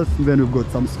furniture. Then we've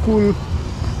got some school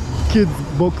kids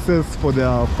boxes for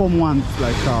their form ones,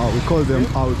 like we call them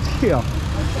out here.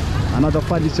 Another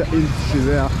furniture industry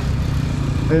there.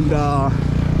 And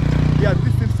yeah,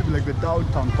 this seems to be like the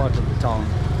downtown part of the town.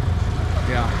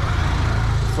 Yeah,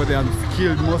 for the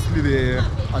unskilled, mostly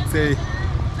I'd say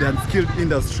the unskilled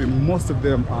industry, most of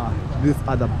them are this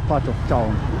other part of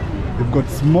town. They've got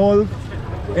small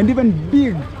and even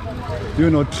big, you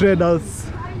know, traders,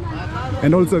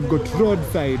 and also got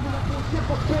roadside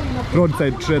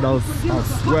traders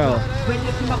as well.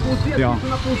 Yeah,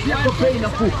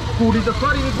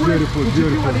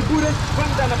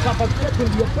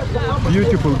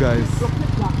 beautiful guys.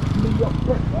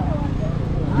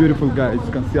 Beautiful guys.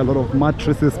 You can see a lot of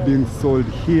mattresses being sold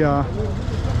here.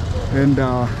 And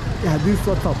yeah, this is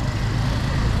what's up.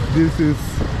 This is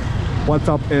what's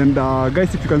up. And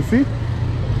guys, if you can see,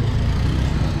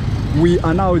 we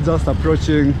are now just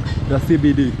approaching the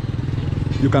CBD.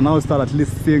 You can now start at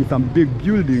least seeing some big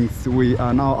buildings. We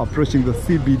are now approaching the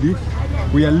CBD.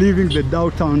 We are leaving the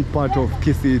downtown part of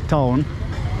Kisii town,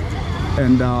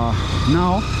 and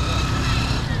now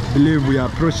I believe we are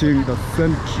approaching the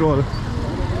central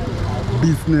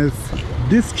business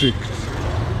district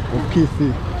of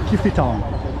Kisii town.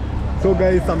 So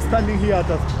guys, I'm standing here at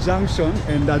a junction,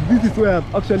 and this is where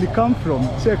I've actually come from.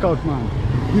 Check out, man.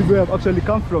 This is where I've actually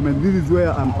come from, and this is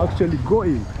where I'm actually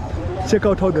going. Check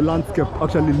out how the landscape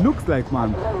actually looks like,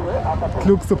 man. It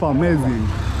looks super amazing.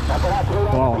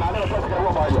 Wow.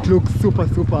 It looks super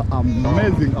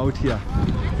amazing out here.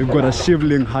 We've got a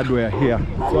Shivling hardware here.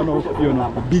 It's one of, you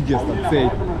know, the biggest, I'd say.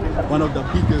 One of the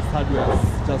biggest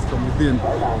hardwares just from within.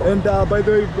 And by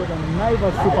the way, we've got a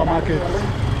Naivas supermarket.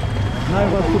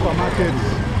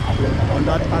 On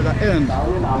that other end.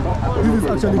 This is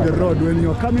actually the road. When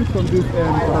you're coming from this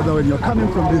end, or rather when you're coming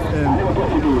from this end,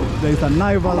 there is a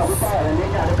Naivas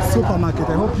supermarket.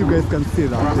 I hope you guys can see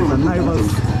that. There's a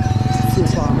Naivas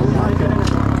supermarket.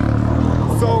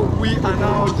 So we are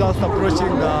now just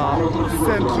approaching the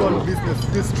central business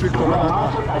district, or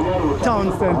rather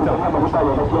town center of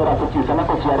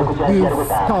this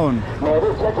town.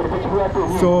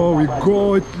 So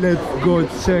let's go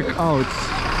check out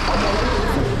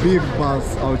big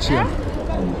bus out here.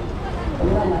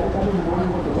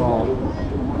 Wow.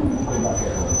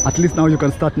 At least now you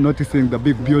can start noticing the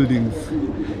big buildings,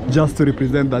 just to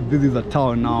represent that this is a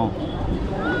town now.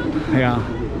 Yeah.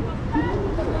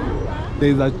 There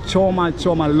is a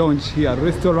Choma lounge here.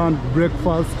 Restaurant,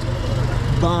 breakfast,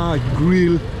 bar,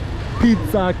 grill,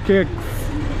 pizza, cakes,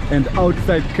 and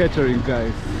outside catering,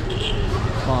 guys.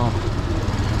 Wow.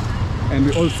 And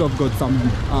we also have got some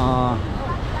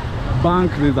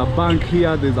bank. There's a bank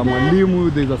here, there's a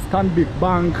Mwalimu, there's a Stanbic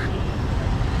Bank,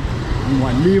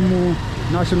 Mwalimu,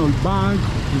 National Bank,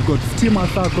 we've got Stima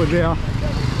Sacco there.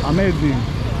 Amazing.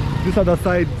 This other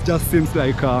side just seems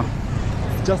like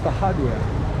it's just a hardware.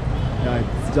 Yeah,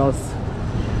 it's just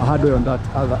a hardware on that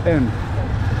other end.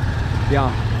 Yeah,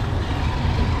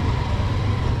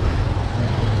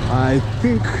 I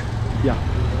think, yeah,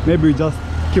 maybe we just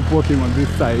keep walking on this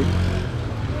side.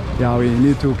 Yeah, we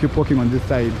need to keep walking on this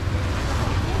side.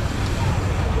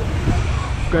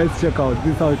 Guys, check out,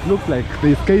 this is how it looks like.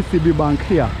 There is KCB Bank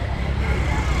here.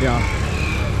 Yeah,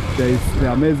 there is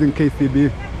the amazing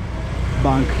KCB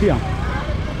Bank here.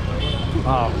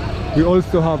 Wow. We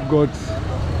also have got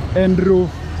Enroof,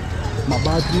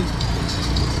 Mabati.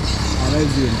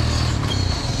 Amazing.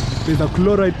 There's a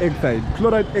chloride exide.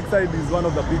 Chloride exide is one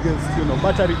of the biggest,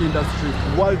 battery industries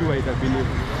worldwide, I believe.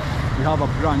 We have a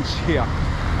branch here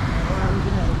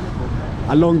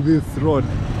along this road.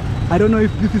 I don't know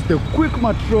if this is the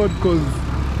Quickmart road, because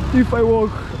if I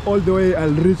walk all the way,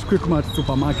 I'll reach Quickmart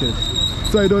supermarket.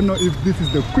 So I don't know if this is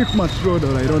the Quickmart road,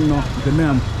 or I don't know the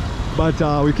name. But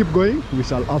we keep going, we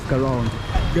shall ask around.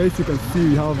 Guys, you can see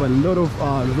we have a lot of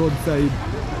roadside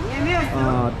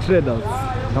traders.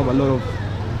 We have a lot of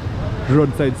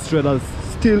roadside traders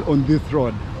still on this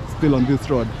road.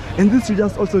 And this will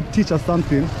just also teach us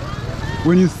something.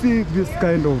 When you see this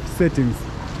kind of settings,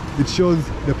 it shows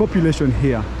the population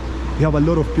here. We have a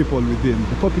lot of people within.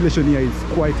 The population here is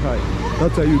quite high.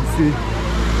 That's why you'd see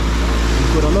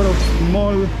we've got a lot of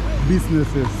small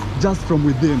businesses just from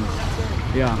within.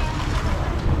 Yeah.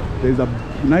 There's a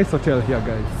nice hotel here,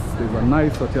 guys. There's a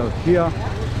nice hotel here.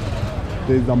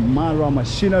 There's a Mara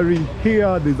machinery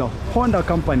here. There's a Honda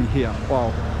company here.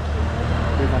 Wow.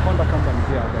 There's a Honda company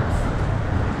here, guys.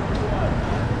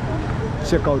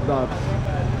 Check out that.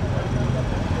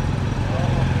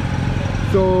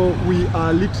 So we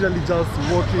are literally just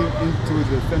walking into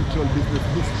the central business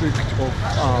district of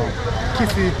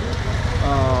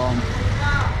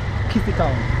Kisii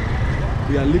Town.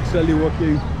 We are literally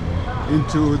walking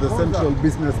into the central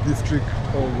business district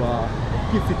of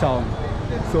Kisii Town.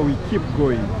 So we keep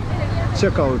going.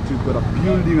 Check out, we've got a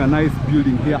building, a nice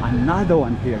building here, another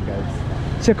one here,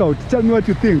 guys. Check out, tell me what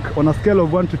you think on a scale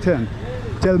of 1 to 10.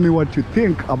 Tell me what you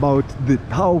think about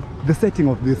how the setting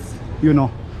of this,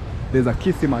 There's a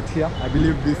Kisii Mart here. I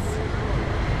believe this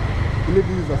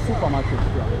is a supermarket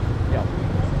here. Yeah.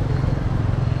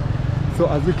 So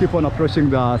as we keep on approaching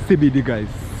the CBD, guys,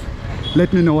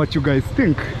 let me know what you guys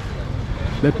think.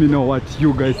 Let me know what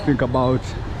you guys think about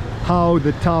how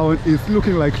the town is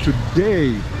looking like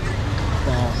today.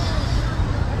 Wow.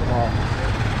 Wow.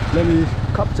 Let me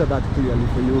capture that clearly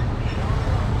for you.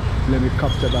 Let me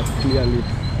capture that clearly.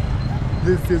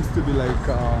 This seems to be like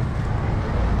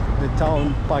the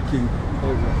town parking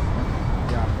area.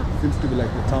 Yeah, seems to be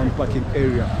like the town parking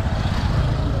area.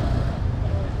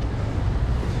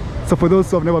 So for those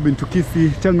who have never been to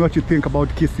Kisii, tell me what you think about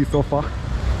Kisii so far.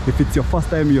 If it's your first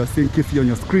time you are seeing Kisii on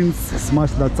your screens,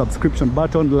 smash that subscription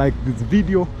button, like this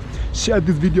video, share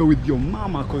this video with your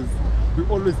mama, because we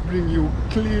always bring you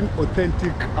clean,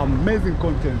 authentic, amazing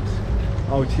content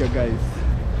out here, guys.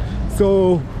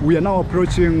 So we are now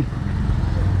approaching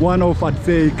one of, I'd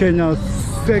say, Kenya's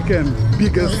second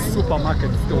biggest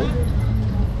supermarket store.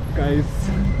 Guys,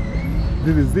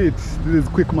 this is it. This is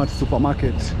Quickmart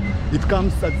supermarket. It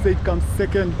comes, I'd say it comes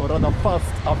second, or rather first,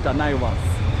 after Naivas.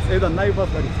 It's either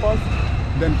Naivas that is first,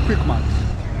 then Quickmart.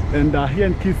 And here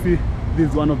in Kisii, this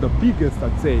is one of the biggest,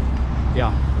 I'd say.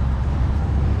 Yeah.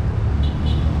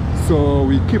 So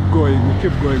we keep going,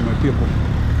 my people.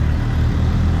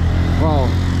 Wow.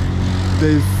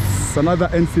 There's another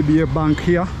NCBA bank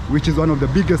here, which is one of the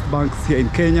biggest banks here in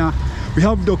Kenya. We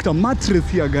have Dr. Mattress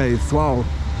here, guys. Wow,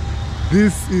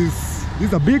 this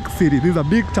is a big city, this is a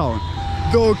big town.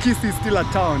 Though Kisii is still a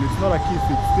town, it's not a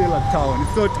Kisii, it's still a town.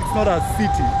 It's not a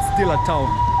city, it's still a town.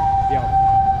 Yeah.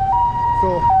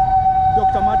 So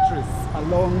Dr. Mattress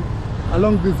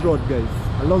along this road, guys,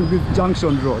 along this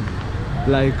junction road,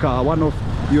 like one of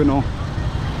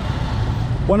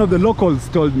the locals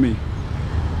told me,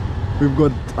 we've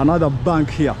got another bank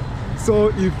here. So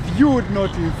if you would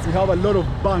notice, we have a lot of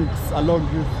banks along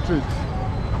this street.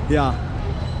 Yeah,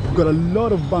 we've got a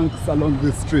lot of banks along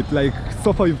this street. Like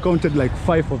so far we've counted like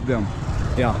 5 of them.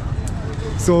 Yeah.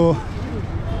 So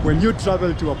when you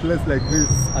travel to a place like this,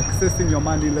 accessing your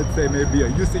money, let's say maybe you're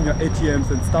using your ATMs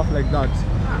and stuff like that,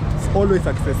 it's always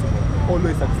accessible.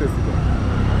 Always accessible.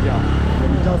 Yeah.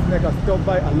 When you just make a stop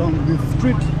by along this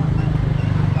street,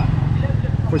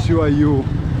 for sure you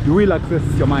will access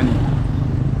your money.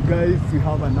 Guys, we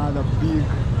have another big,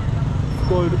 it's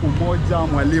called Umoja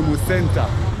Mwalimu Center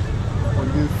on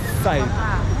this side.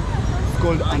 It's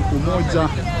called an Umoja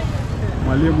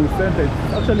Mwalimu Center.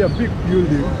 It's actually a big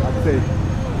building, I'd say.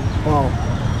 Wow.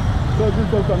 So this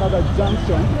is also another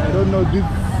junction. I don't know this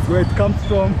where it comes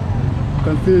from. You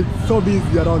can see it's so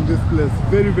busy around this place.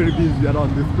 Very, very busy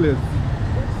around this place.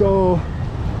 So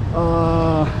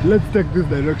let's take this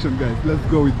direction, guys. Let's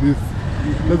go with this.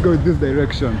 Let's go with this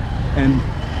direction and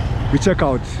we check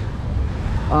out.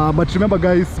 But remember,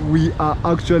 guys, we are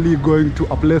actually going to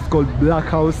a place called Black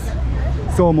House.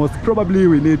 So most probably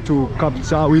we need to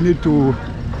capture. We need to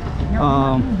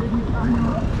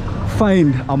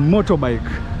find a motorbike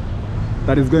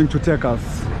that is going to take us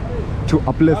to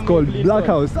a place called Black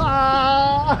House.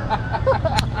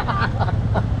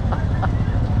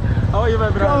 How are you, my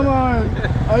brother? Come on!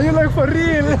 Are you like for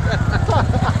real?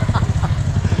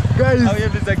 Guys,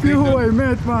 see who I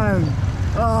met, man.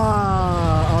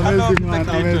 Amazing, man,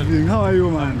 amazing. How are you,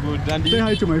 man? Good. And say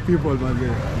hi to my people, man.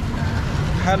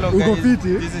 Hello, guys.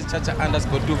 This is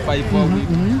Chacha_254. We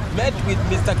met with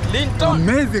Mr. Clinton.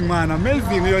 Amazing, man,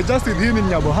 amazing. We were just with him in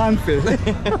Nyabohanse.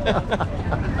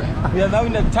 We are now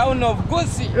in the town of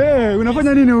Gusii. Hey,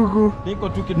 unafanya nini huku? Niko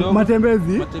tu kidogo.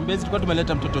 Matembezi? Matembezi, tulikuwa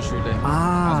tumeleta mtoto shule.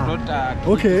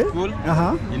 Okay. School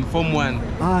in Form 1.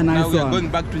 Nice. Now we are going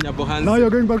back to Nyabohanse. Now you're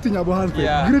going back to Nyabohanse.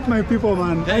 Yeah. Greet my people,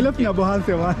 man. I left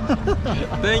Nyabohanse, man.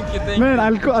 Thank you, thank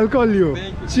man, you. I'll call you.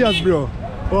 Thank you. Cheers, bro.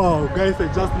 Wow, guys, I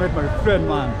just met my friend,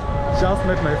 man. Just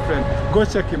met my friend. Go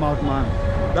check him out, man.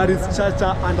 That is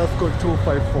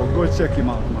Chacha_254. Go check him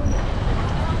out, man.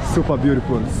 Super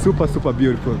beautiful. Super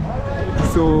beautiful.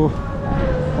 So,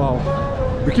 wow.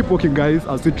 We keep walking, guys,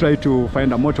 as we try to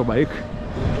find a motorbike.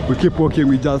 We keep walking,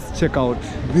 we just check out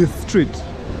this street.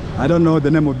 I don't know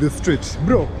the name of this street.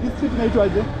 Bro, this street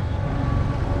inaitwaje?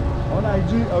 Ona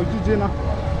IG na.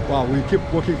 Wow, we keep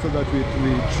walking so that we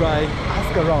try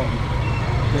ask around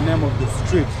the name of the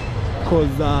street,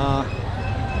 because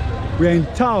we are in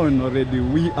town already.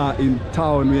 We are in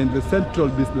town. We are in the central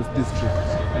business district,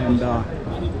 and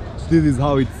this is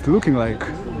how it's looking like.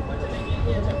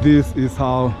 This is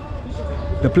how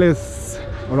the place,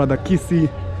 or rather Kisii,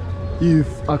 is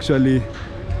actually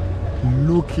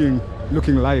looking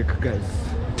like, guys.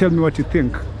 Tell me what you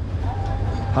think.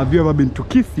 Have you ever been to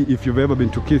Kisii? If you've ever been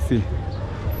to Kisii,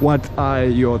 what are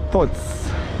your thoughts?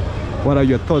 What are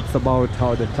your thoughts about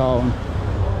how the town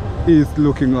is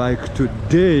looking like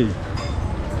today?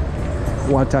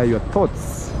 What are your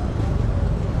thoughts?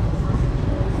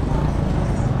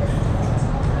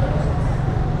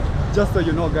 Just so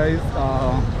you know, guys,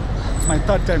 it's my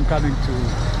third time coming to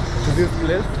this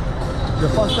place. The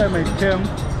first time I came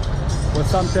was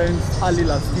sometimes early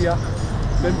last year.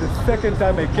 Then the second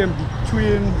time I came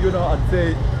between, you know, I'd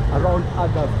say around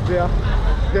August there.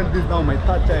 Then this is now my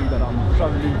third time that I'm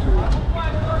traveling to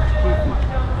Kisii.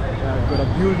 I've got a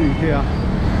building here.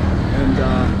 And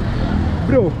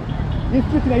bro, this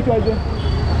street inaitwaje?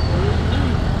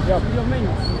 Yeah.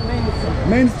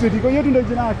 Main Street. Iko hiyo ndio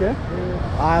jina yake?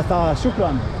 Sawa,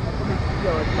 shukran.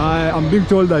 I am being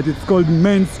told that it's called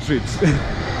Main Street.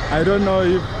 I don't know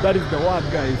if that is the word,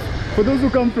 guys. For those who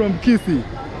come from Kisii,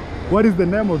 what is the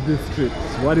name of this street?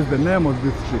 What is the name of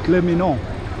this street? Let me know.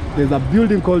 There's a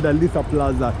building called Alisa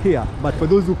Plaza here, but for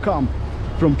those who come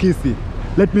from Kisii,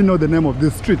 let me know the name of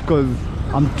this street, because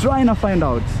I'm trying to find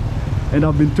out, and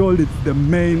I've been told it's the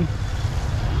main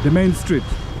street.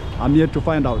 I'm yet to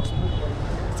find out.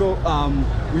 So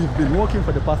we've been walking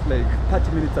for the past like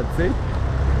 30 minutes, I'd say.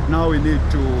 Now we need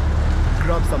to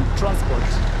grab some transport,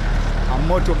 a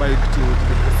motorbike to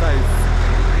be precise,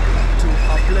 to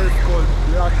a place called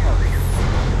Black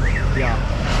House. Yeah.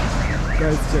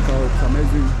 Guys, check out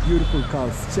amazing, beautiful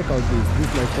cars. Check out this. This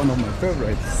is like one of my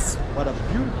favorites. What a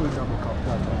beautiful double cab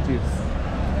that is.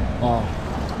 Wow.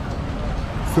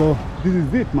 So this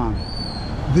is it, man.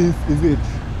 This is it.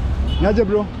 Niaje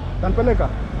bro? Tanpeleka?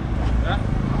 Yeah?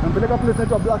 Tanpeleka place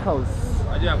naitwa Black House.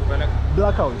 Aje akupeleka?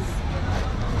 Black House.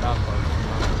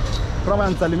 Kama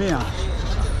nsalimia.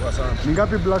 Ni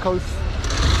ngapi Black House?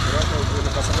 Black House ni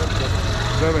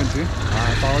 70.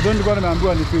 Sawa, don't nilikuwa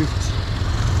nimeambiwa ni 50.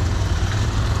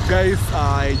 Guys,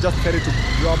 I just decided to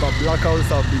grab a Black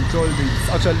House. I've been told it's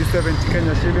actually 70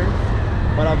 Kenya shillings,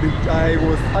 but I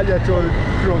was earlier told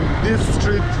from this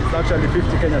street it's actually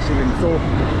 50 Kenya shillings. So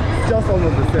it's just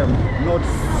almost the same, not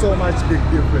so much big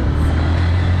difference.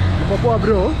 Niko poa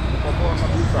bro? Niko poa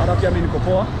kabisa. Hata pia mimi niko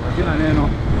poa, hakuna neno.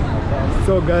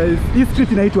 So guys, hii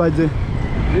street inaitwaje?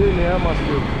 Hii ni Emma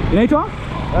Street. Inaitwa?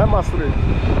 Emma Street.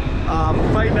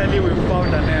 Finally we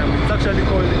found a name. It's actually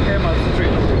called Emma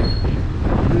Street.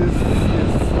 This is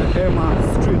the Emma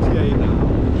Street here in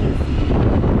Kisii.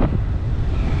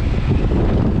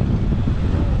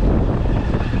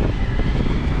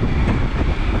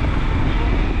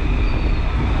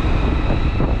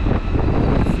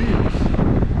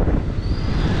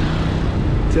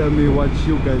 Tell me what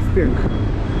you guys think.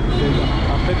 There's a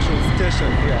petrol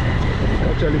station here. It's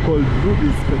actually called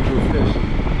Ruby's petrol station.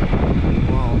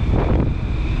 Wow.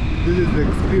 This is the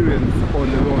experience on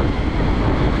the road.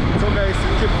 So guys,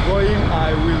 keep going.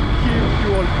 I will keep you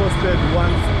all posted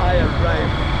once I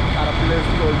arrive at a place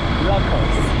called Black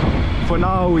House. For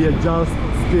now, we are just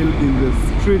still in the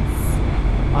streets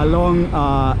along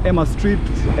Emma Street,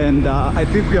 and I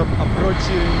think we are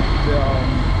approaching the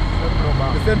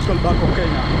Central Bank of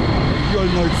Kenya. You all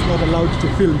know it's not allowed to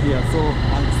film here, so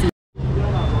I'll see.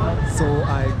 So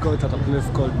I got at a place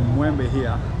called Mwembe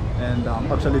here, and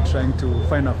I'm actually trying to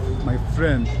find my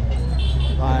friend.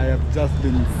 I have just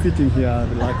been sitting here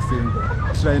relaxing,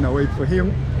 trying to wait for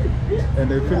him,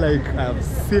 and I feel like I have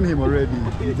seen him already.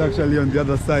 He's actually on the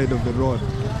other side of the road,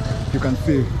 you can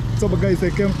see. So but guys, I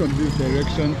came from this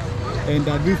direction, and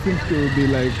this seems to be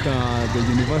like the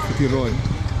University Road.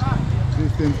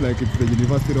 This seems like it's the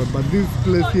University Road, but this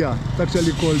place here, it's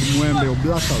actually called Mwembe or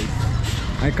Black House.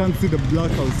 I can't see the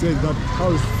Black House. Where is that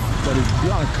house that is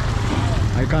black?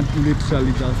 I can't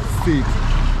literally just see it.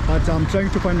 But I'm trying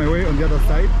to find my way on the other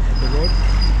side of the road.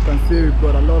 You can see we've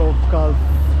got a lot of cars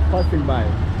passing by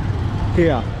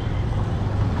here.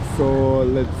 So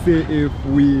let's see if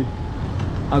we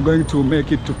are going to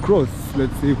make it to cross.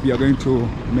 Let's see if we are going to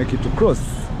make it to cross.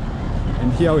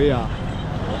 And here we are.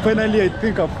 Finally, I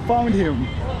think I found him.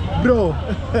 Bro.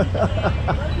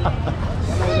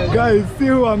 Guys, see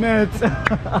who I met.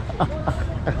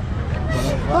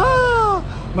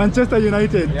 Manchester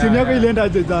United. Team yako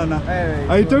iliendaje jana?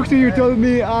 I talked to you, you told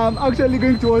me I'm actually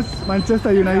going to watch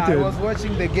Manchester United. I was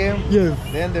watching the game. Yes.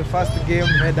 Then the first game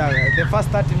had the first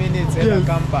 30 minutes and yes. I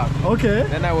come back. Okay.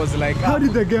 Then I was like, how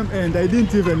did the game end? I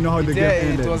didn't even know how the game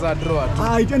ended. It was a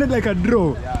draw. It ended like a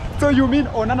draw. Yeah. So you mean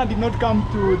Onana did not come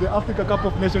to the Africa Cup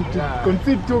of Nations to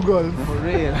concede 2 goals? For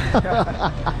real.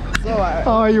 So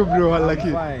how are you, bro?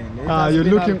 Lucky. Fine. You're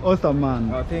looking awesome,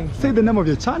 man. Oh, thank you. Say the name of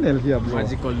your channel here, bro.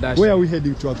 Magical Dash. Where are we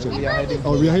heading to actually? We are heading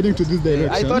we are heading to this direction.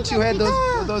 I thought you had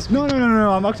those No,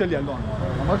 I'm actually alone.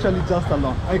 I'm actually just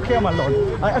alone. I came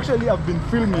alone. I actually have been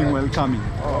filming while coming.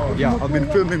 Oh, yeah, I've been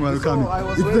filming while coming.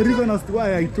 It's the reason as to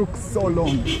why I took so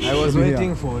long. I was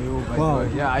waiting for you. Wow.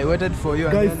 Yeah, I waited for you.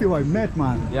 Guys, see who I met,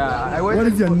 man. Yeah, I waited.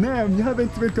 What is your name? You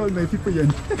haven't even told my people your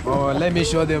name. Oh, let me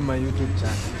show them my YouTube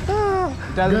channel.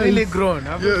 It has really grown.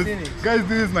 Have you seen it? Guys,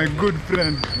 this is my good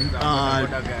friend,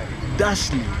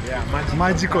 Dashley. Yeah,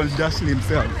 Magical Dashley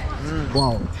himself.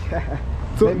 Wow.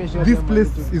 So this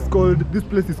place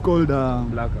is called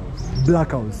Black House.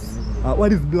 Black House.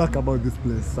 What is black about this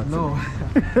place? Actually? No.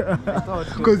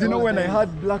 Because you know when I heard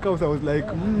Black House, I was like,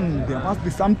 there must be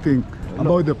something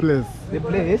about the place. The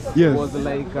place yes. was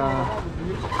like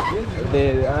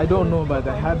I don't know, but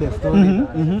I heard the story.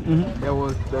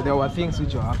 There were things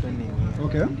which were happening.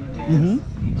 Okay. Yes.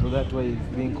 So that's why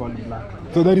it's being called Black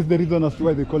House. So that is the reason as to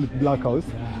why they call it Black House.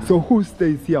 Yeah. So who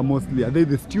stays here mostly? Are they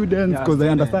the students? Because I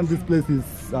understand this place is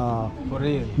for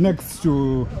real next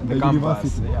to the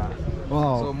campus, university. Yeah.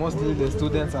 Wow. So mostly the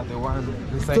students are the ones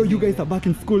residing. So you guys are back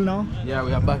in school now? Yeah,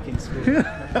 we are back in school.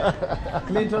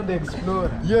 Clinton the Explorer.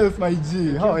 Yes, my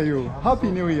G. How are you? Happy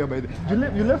New Year, by the way.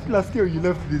 You left last year or you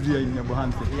left this year in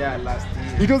Nyabohanse? Yeah, last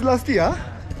year. It was last year?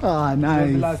 Ah, nice.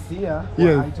 It was last year.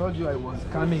 Yes. I told you I was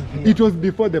coming here. It was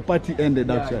before the party ended,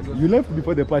 yeah, actually. You left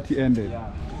before the party ended.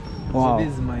 Yeah. Wow. So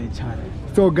this is my channel.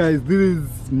 So guys, this is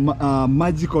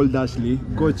Magical Dashley.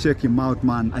 Go check him out,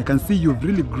 man. I can see you've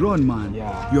really grown, man.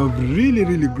 Yeah. You have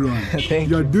really grown. Thank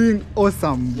you. You're doing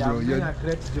awesome, bro. Yeah, you're doing a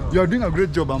great job. You're doing a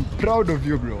great job. I'm proud of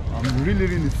you, bro. I'm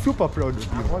really super proud of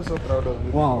you. I'm also proud of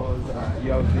you. Wow. Because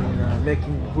you have been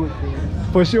making good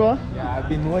things. For sure? Yeah, I've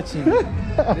been watching. There's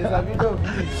a video of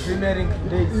you premiering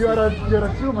today. You're a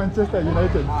true Manchester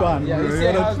United fan. Yeah, bro. you see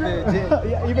how's the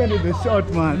yeah, even in the short,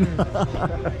 man.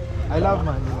 I love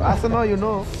Man U. Arsenal, you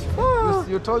know,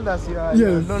 you told us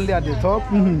you're only at the top.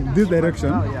 This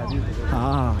direction? Now, yeah, this direction.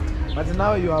 Ah. But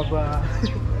now you have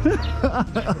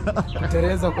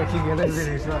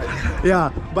yeah,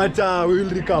 but we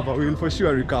will recover. We will for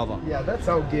sure recover. Yeah, that's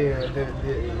how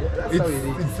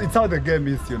it's how the game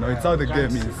is, you know. It's how the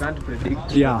game is. You can't predict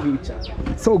the future.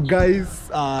 So guys,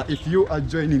 if you are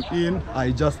joining in,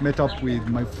 I just met up with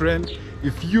my friend.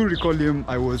 If you recall him,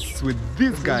 I was with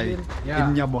this guy in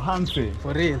Nyabohanse.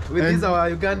 For real? With this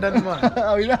our Ugandan man?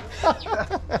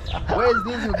 Where is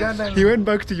this Ugandan? He went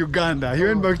back to Uganda. He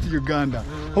went back to Uganda.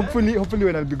 Hopefully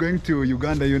when I'll be going to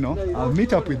Uganda, you know, I'll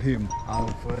meet up with him.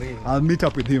 For real. I'll meet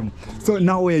up with him. So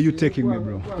now where are you taking me,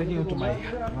 bro? Taking you to my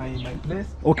place.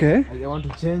 Okay. I want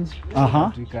to change.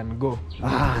 Uh-huh. We can go.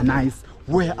 Ah, nice.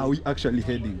 Where are we actually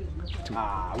heading to?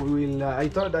 We will. I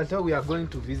thought we are going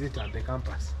to visit at the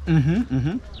campus.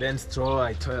 Then stroll.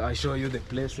 I show you the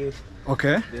places.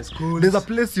 Okay. The schools. There's a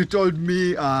place you told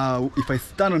me. If I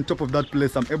stand on top of that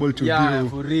place, I'm able to Yeah, view.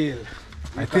 for real.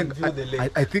 I think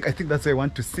that's why I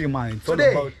want to see mine. It's all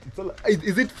Today? about.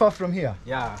 Is it far from here?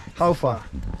 Yeah. How far?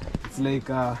 It's like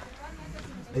I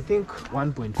think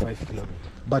 1.5 kilometers.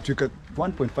 But we can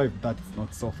 1.5. That's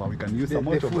not so far. We can use a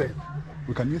motorbike.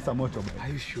 We can use a motorbike. Are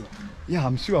you sure? Yeah,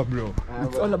 I'm sure, bro.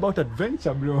 It's well. all about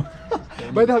adventure, bro.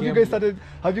 But have you guys started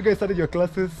your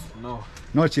classes? No.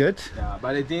 Not yet. Yeah,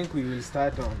 but I think we will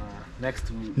start on next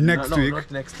week. Next week?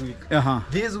 Not next week. Uh-huh.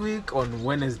 This week on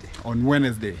Wednesday. On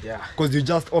Wednesday. Yeah. Because you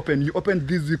opened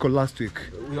this week or last week?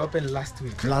 We opened last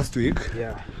week. Last week?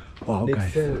 Yeah. Oh, Date okay.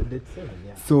 7,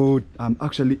 yeah. So I'm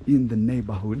actually in the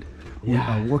neighborhood. We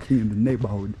Yeah. are walking in the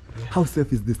neighborhood. Yeah. How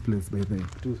safe is this place, by the way?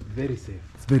 Very safe.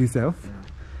 It's very safe. Yeah.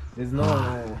 There's no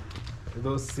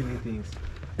those silly things.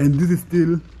 And this is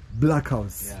still Black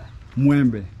House. Yeah.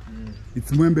 Mwembe.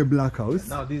 It's Mwembe Black House.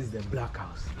 Now this is the Black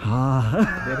House.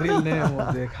 Ah. The real name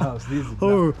of the house. This is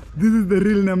Oh, this is the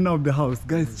real name now of the house.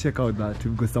 Guys, check out that.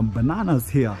 We've got some bananas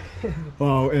here.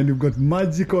 Wow, and we've got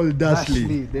magical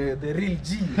Dashley. the real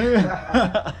G.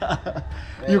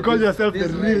 You call yourself the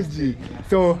this real Wednesday. G.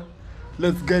 So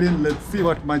let's get in. Let's see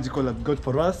what magical has got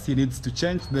for us. He needs to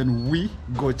change. Then we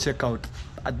go check out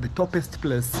at the toppest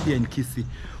place here in Kisii,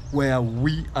 where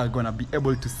we are gonna be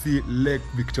able to see Lake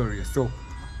Victoria. So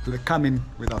come in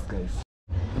with us, guys.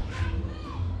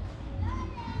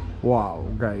 Wow,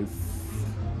 guys,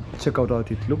 check out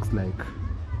what it looks like.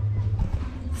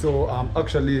 So I'm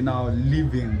actually now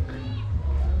leaving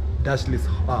Dashley's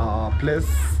place.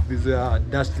 This is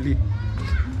Dashley,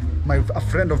 a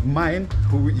friend of mine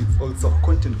who is also a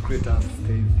content creator,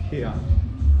 stays here.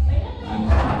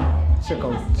 And check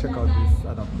out this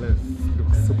other place. It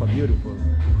looks super beautiful.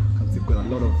 Because you've got a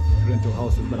lot of rental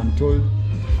houses, but I'm told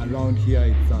around here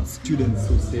it's students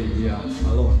who stay here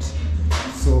a lot.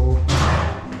 So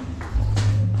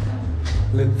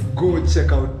let's go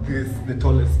check out the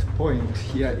tallest point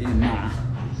here in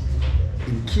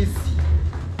Kisii.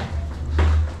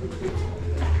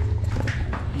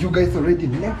 You guys already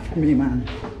left me, man.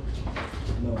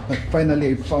 No. But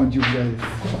finally I found you guys.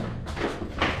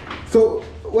 So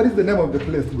what is the name of the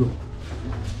place, bro?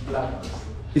 Black House.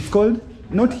 It's called?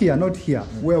 Not here.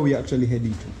 Where are we actually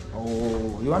heading to?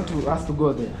 Oh, you want us to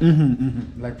go there?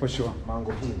 Like for sure.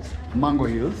 Mango Hills. Mango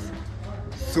Hills.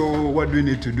 So what do we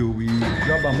need to do? We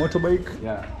grab a motorbike?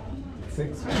 Yeah. It's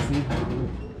expensive.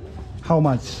 How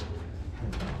much?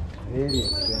 Very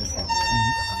expensive.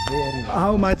 Very.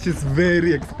 How much is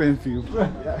very expensive?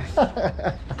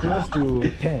 Close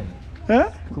to 10.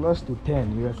 Huh? Close to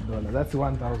 10 US dollars. That's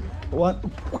 1,000.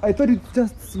 I thought it's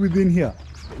just within here.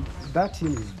 That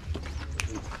hill is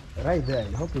right there.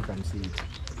 I hope you can see it.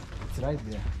 It's right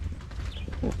there.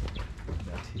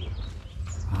 That hill.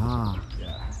 Ah.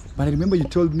 Yeah. But I remember you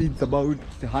told me it's about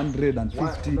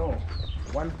 150. No,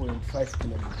 1.5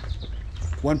 kilometers.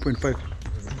 1.5.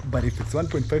 But if it's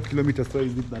 1.5 kilometers, why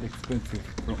is it that expensive?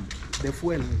 The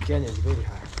fuel in Kenya is very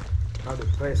high. Now the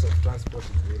price of transport is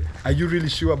very high. Are you really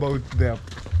sure about their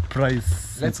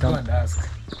price? Let's go and ask.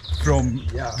 From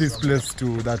Yeah, this from place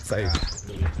to that side.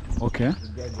 Okay.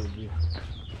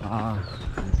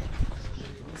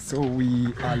 So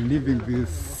we are leaving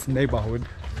this neighborhood,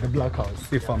 the Black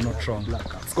House, if I'm not wrong.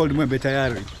 It's called Mwembe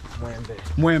Tayari.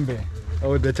 Mwembe.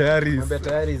 Oh, the Tayari is, Mwembe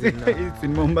Tayari is in, it's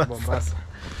in Mombasa.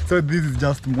 So this is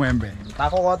just Mwembe.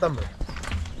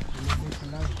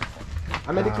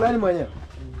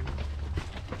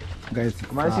 Guys, it's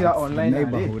the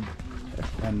neighborhood.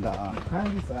 And you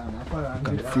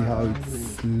can see how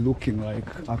it's looking like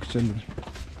actually.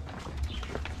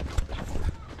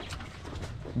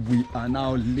 We are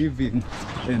now leaving,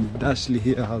 and Dashley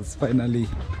here has finally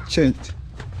changed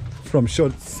from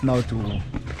shorts now to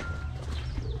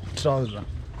trouser.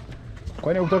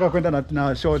 Kwani kutoka kwenda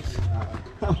na short?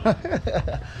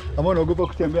 Ama unaogopa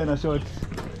kutembea na short?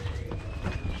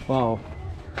 Wow.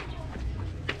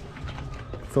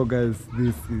 So guys,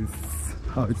 this is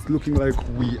how it's looking like.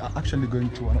 We are actually going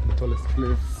to one of the tallest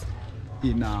places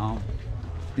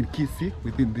in Kisii,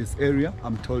 within this area.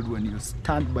 I'm told when you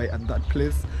stand by at that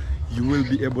place, you will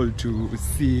be able to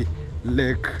see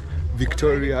Lake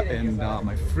Victoria, and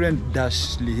my friend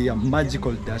Dashley here,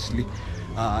 magical Dashley,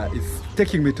 is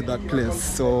taking me to that place.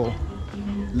 So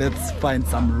let's find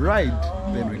some ride,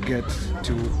 then we get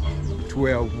to to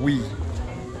where we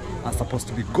are supposed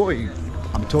to be going.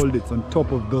 I'm told it's on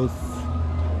top of those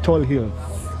tall hills.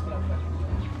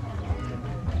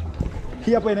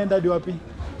 Hii hapa inaenda hadi wapi?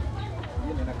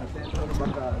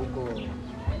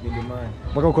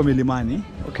 Mpaka huko milimani.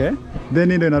 Okay.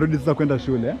 Then ndio inarudi sasa kwenda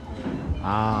shule.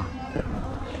 Ah.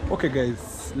 Okay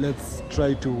guys, let's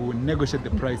try to negotiate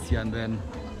the price here and then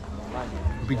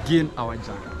begin our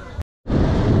journey.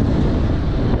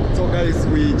 So guys,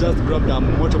 we just grabbed a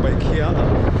motorbike here.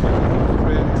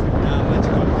 Friend,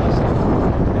 Magical Dash.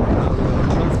 And with our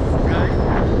transport guy,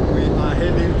 we are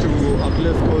heading to a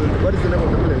place called, what is the name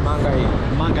of the place? Manga Hill.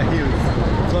 Manga Hills.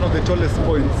 It's one of the tallest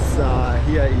points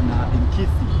here in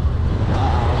Kisii.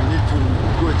 We need to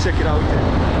go check it out and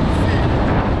see.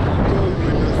 I'm told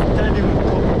when you're standing on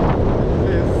top of the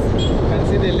place, You can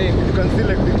see the lake. you can see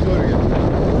Lake Victoria.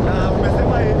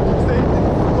 Umesema it's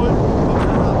called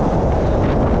Mama.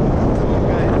 So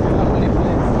guys, Lovely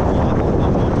place.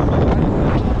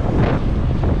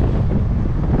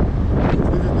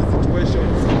 this is the situation.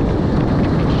 So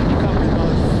come with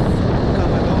us,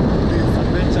 come along this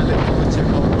adventure. Let's go check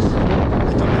out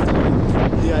the tallest point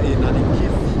here in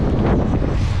Kisii.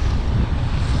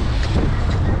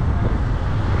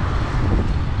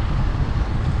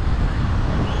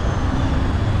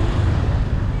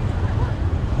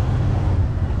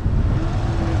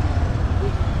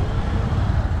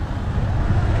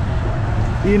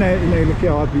 Hii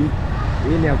inaelekea wapi?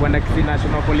 Hii ni ya kwenda Kisii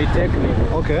National Polytechnic.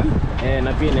 Okay.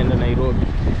 Na pia inaenda Nairobi.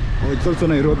 Oh, it's also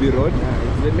Nairobi Road. Yeah,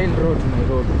 it's the main road to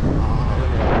Nairobi.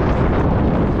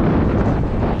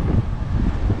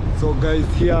 So guys,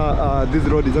 here this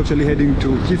road is actually heading to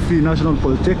Kisii National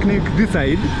Polytechnic. This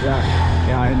side.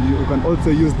 Yeah, and you can also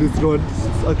use this road.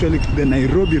 It's actually the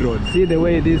Nairobi Road. See the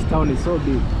way this town is so big.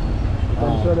 You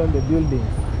can show them the buildings.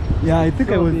 Yeah, I think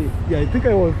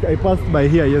So I passed by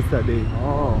here yesterday.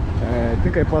 Oh. I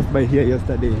think I passed by here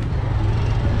yesterday.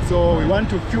 So we want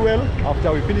to fuel.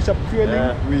 After we finish up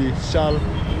fueling, we shall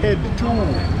head to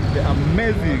the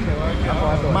amazing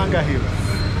Manga Hills.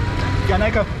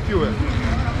 Kanaika fuel.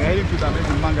 We're heading to the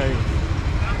amazing Manga Hills.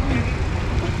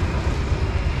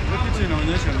 Picha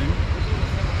inaonyesha nini?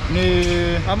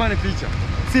 Ni ama ni picha?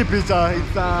 Si picha,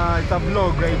 it's a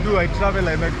vlog. I travel,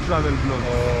 I make travel vlogs.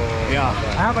 Oh, yeah.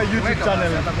 I have a YouTube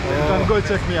channel. You can go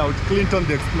check me out, Clinton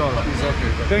the Explorer. It's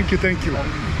okay. Thank you.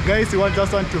 Guys, we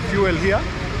just want to fuel here.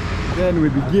 Then we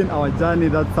begin our journey.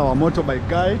 That's our motorbike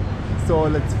guy. So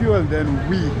let's fuel, then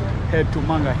we head to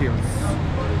Manga Hills.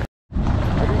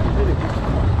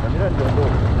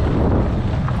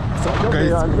 So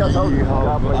guys, we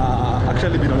have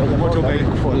actually been on the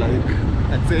motorbike for like,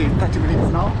 let's say 30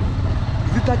 minutes now.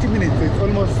 Is it 30 minutes? It's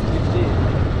almost 15.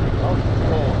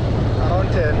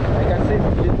 around 10. I can say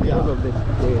 15 because of the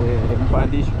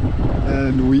condition.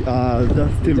 And we are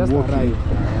just still Just walking. arrived.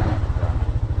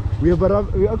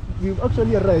 We've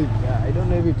actually arrived. Yeah, I don't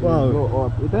know if it Wow. will go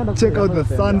up. Check out the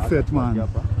sunset, man.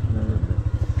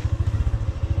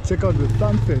 Check out the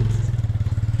sunset.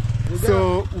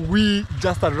 So we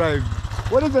just arrived.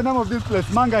 What is the name of this place?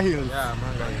 Manga Hills. Yeah,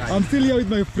 Manga Hills. I'm still here with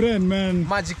my friend, man.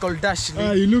 Magical Dash.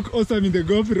 You look awesome in the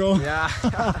GoPro. Yeah.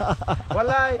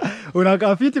 Walai.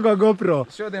 Unakaa fiti kwa GoPro.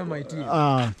 Show them my team.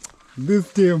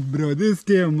 This team, bro. This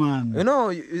team, man. You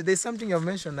know, there's something you've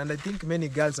mentioned, and I think many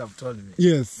girls have told me.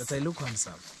 Yes. That I look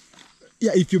handsome.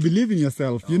 Yeah, if you believe in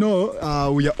yourself, you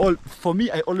know, we are all, for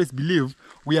me, I always believe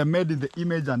we are made in the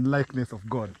image and likeness of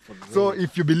God. So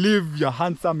if you believe you're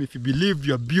handsome, if you believe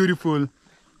you're beautiful,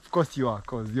 of course you are,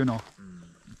 because, you know,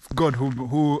 it's God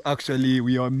who actually,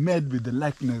 we are made with the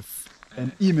likeness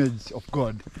and image of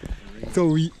God. So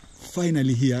we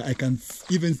finally here, I can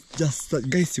even just,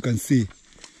 guys, you can see.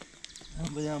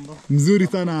 Mzuri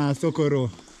sana Sokoro.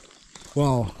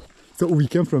 Wow. So we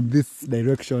came from this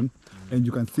direction and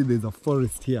you can see there's a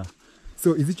forest here.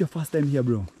 So is it your first time here,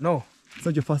 bro? No. It's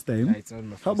not your first time? Yeah, it's not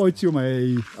my first How about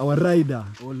you, our rider?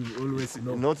 Always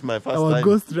no. Not my first Our time.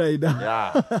 ghost rider.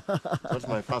 Yeah. Not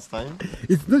my first time.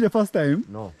 It's not your first time?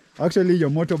 No. Actually, your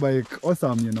motorbike,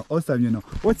 awesome, you know, awesome, you know.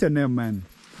 What's your name, man?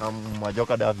 I'm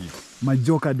Majoka Davis.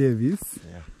 Majoka Davis.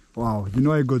 Yeah. Wow, you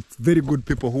know, I got very good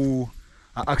people who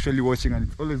are actually watching, and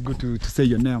it's always good to say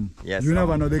your name. Yes. You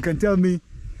never know, they can tell me,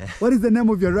 what is the name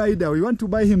of your rider? We want to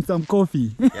buy him some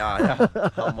coffee. Yeah.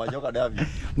 I'm Majoka Davis.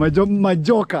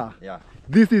 Majoka. Yeah.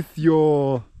 This is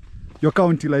your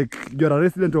county, like you're a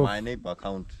resident of My neighbor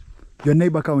county. your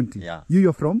neighbor county. Yeah.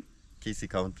 You're from? Kisii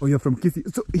County. Oh, you're from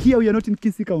Kisii. So here we are not in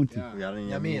Kisii County. Yeah. We are in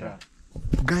Nyamira.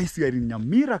 Guys, we are in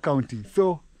Nyamira County.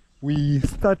 So we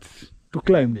start to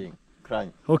climb.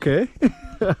 Climb. Okay.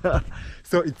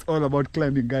 So it's all about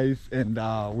climbing, guys, and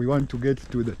we want to get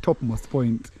to the topmost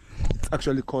point. It's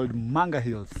actually called Manga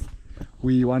Hills.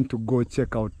 We want to go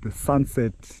check out the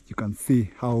sunset. You can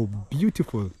see how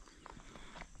beautiful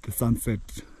the sunset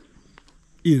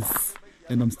is.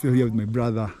 And I'm still here with my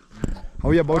brother. Are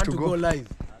we about to go live?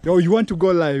 Oh, you want to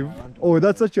go live? Oh,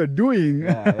 that's what you're doing.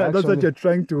 Yeah, that's what you're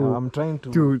trying to. I'm trying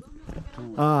to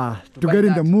get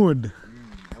in the mood.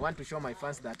 I want to show my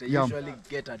fans that I Yeah. usually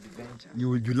get adventure.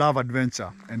 You love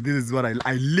adventure, and this is what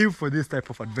I live for, this type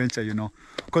of adventure, you know,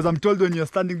 because I'm told when you're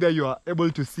standing there you are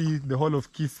able to see the whole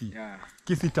of Kisii. Yeah.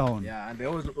 Kisii town. Yeah, and they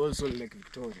also Lake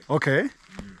Victoria. Okay.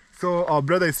 So our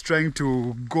brother is trying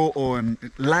to go on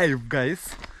live, guys,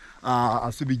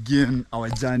 as we begin our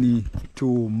journey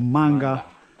to Manga,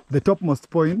 the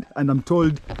topmost point. And I'm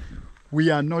told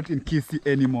we are not in Kisii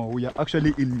anymore. We are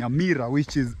actually in Nyamira,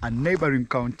 which is a neighboring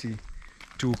county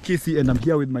to Kisii. And I'm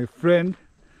here with my friend,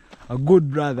 a good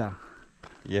brother,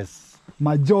 Yes.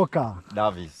 Majoka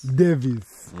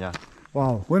Davis. Yeah.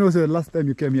 Wow. When was the last time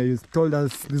you came here? You told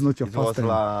us this is not your It first was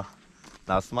time.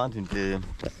 last month in the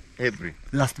April.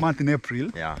 Last month in April.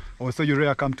 Yeah. Oh, so you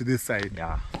rarely come to this side.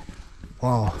 Yeah.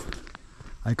 Wow.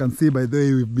 I can see by the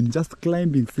way we've been just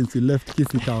climbing since we left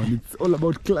Kisii town. It's all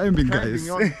about climbing, guys.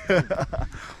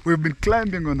 We've been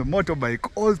climbing on the motorbike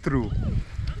all through.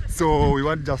 So we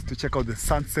want just to check out the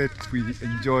sunset. We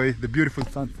enjoy the beautiful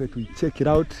sunset. We check it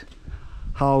out.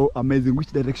 How amazing. Which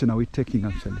direction are we taking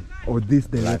actually? Or this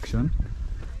direction?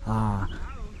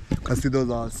 You can see those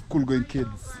are school going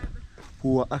kids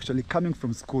who are actually coming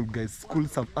from school, guys.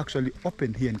 Schools have actually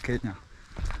opened here in Kenya.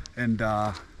 And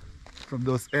from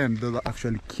those ends, those are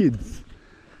actually kids.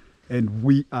 And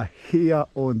we are here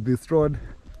on this road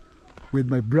with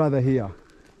my brother here.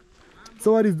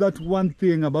 So what is that one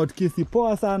thing about Kisii?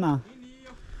 Poa sana.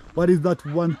 What is that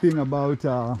one thing about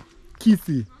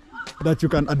Kisii that you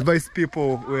can advise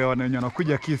people where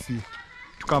wanakuja Kisii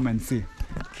to come and see?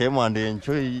 Came and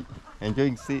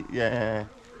enjoying see,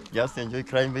 just enjoy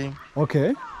climbing.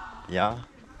 Okay. Yeah.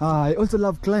 I also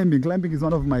love climbing. Climbing is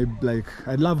one of my,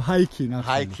 I love hiking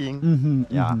actually. Hiking.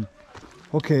 Yeah.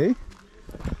 Okay.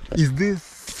 Is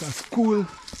this a school?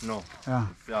 No.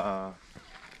 Yeah.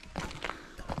 It's,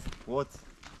 what?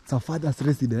 It's a father's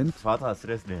residence. Father's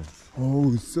residence.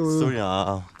 Oh,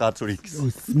 so Catholics. oh,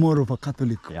 it's more of a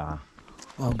Catholic. Yeah.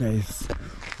 Wow, guys,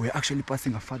 we're actually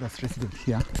passing a father's residence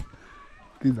here.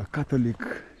 This is a Catholic,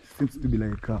 seems to be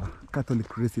like a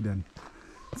Catholic resident.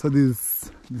 So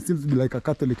this seems to be like a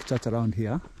Catholic church around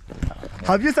here. Yeah.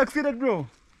 Have you succeeded, bro?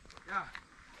 Yeah.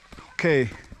 Okay.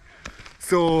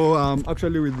 So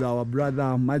actually with our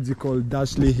brother Magical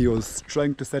Dashley, he was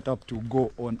trying to set up to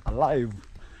go on a live.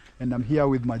 And I'm here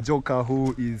with Majoka,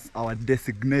 who is our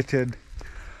designated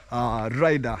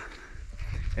rider.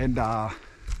 And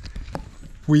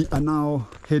we are now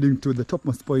heading to the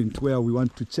topmost point where we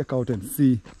want to check out and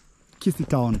see Kisii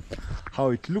town,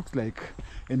 how it looks like.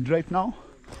 And right now,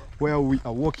 where we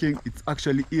are walking, it's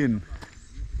actually in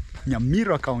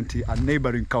Nyamira County, a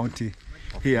neighboring county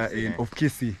here of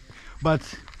Kisii. But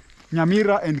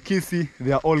Nyamira and Kisii,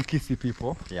 they are all Kisii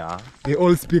people. Yeah. They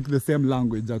all speak the same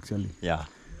language actually. Yeah.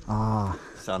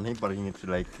 It's a neighboring, it's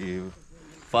like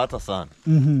father son.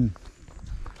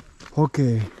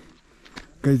 Okay.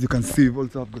 Guys, you can see we've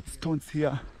also got stones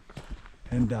here.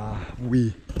 And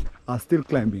we are still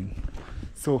climbing.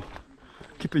 So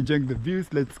keep enjoying the views.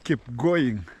 Let's keep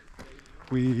going.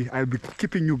 I'll be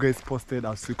keeping you guys posted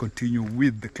as we continue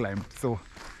with the climb. So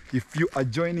if you are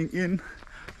joining in,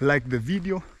 like the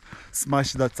video,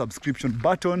 smash that subscription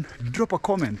button, drop a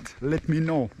comment, let me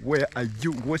know where are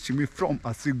you watching me from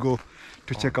as we go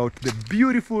to check out the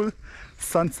beautiful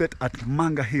sunset at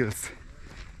Manga Hills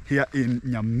here in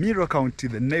Nyamira County,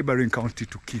 the neighboring county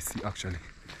to Kisii actually.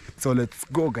 So let's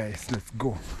go, guys, let's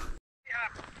go.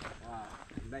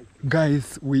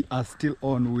 Guys, we are still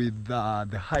on with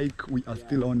the hike. We are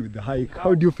still on with the hike.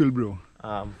 How do you feel, bro?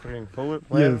 I'm feeling forward.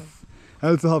 Yes. I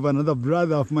also have another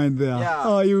brother of mine there. Yeah.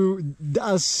 How are you,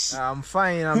 Dash? I'm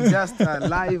fine. I'm just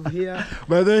live here.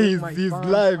 By the way, he's fans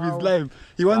live. out. He's live.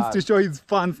 He wants to show his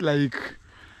fans like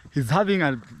he's having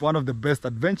one of the best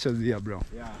adventures here, bro.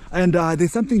 Yeah. And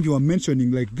there's something you were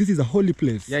mentioning, like this is a holy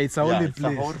place. Yeah, it's a holy It's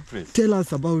place. a holy place. Tell us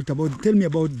tell me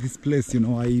about this place. You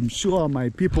know, I'm sure my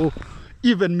people,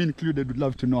 even me included, would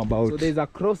love to know about. So there's a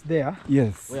cross there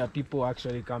Yes. where people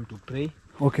actually come to pray.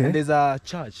 Okay. And there's a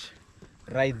church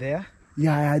right there.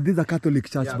 Yeah, this is a Catholic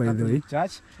church, Yeah, by the way. Catholic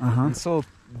church. And so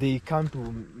they come to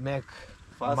make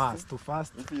mass, to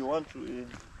fast. If you want to, you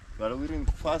are willing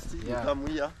to fast, you Yeah. come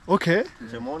here Okay. in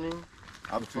the morning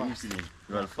up to evening.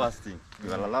 You are fasting.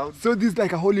 You are allowed. So this is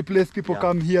like a holy place. People Yeah.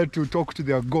 come here to talk to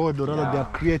their God or rather Yeah. their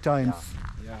creator and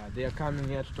Yeah, they are coming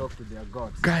here to talk to their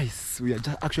gods. Guys, we are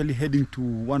just actually heading to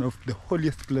one of the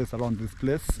holiest places around this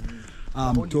place.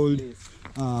 I'm Holy told place.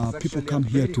 It's people actually come a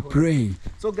here very to holy pray.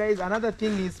 place. So guys, another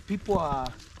thing is people are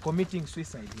committing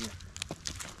suicide here.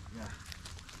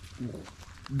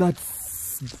 That's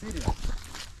Serious.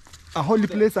 a holy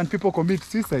place and people commit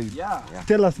suicide. Yeah.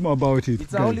 Tell us more about it.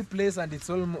 It's a guys. holy place and it's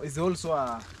also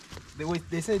a,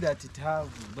 they say that it have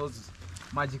those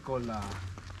magical,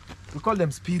 we call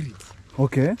them spirits.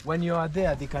 Okay. When you are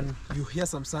there, you hear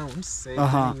some sounds saying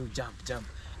Uh-huh. you jump.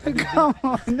 And Come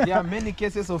on. there are many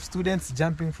cases of students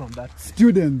jumping from that.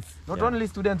 Students. Not only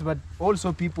students, but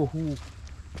also people who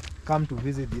come to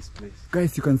visit this place.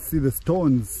 Guys, you can see the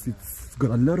stones. It's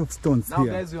got a lot of stones Now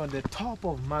here. guys, we're on the top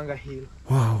of Manga Hill.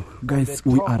 Wow, guys, the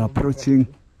we top are of approaching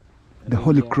the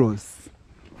Holy Yeah. Cross.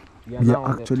 We We now are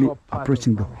on the actually top part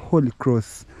approaching of the Manga Hill. Holy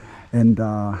Cross, and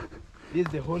This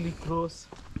is the Holy Cross.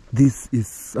 this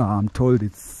is, I'm told,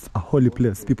 it's a holy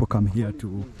place. People come here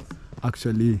to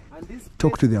actually And this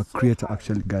talk to place their is so creator. high.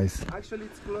 Actually, guys, Actually,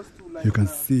 it's close to like you can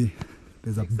see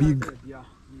there's a 600, big, yeah,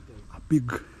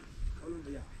 big.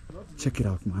 Check it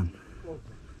out, man.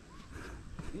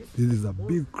 This is a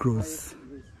big cross.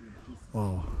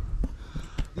 Wow.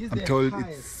 This is I'm the told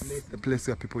highest it's place. a place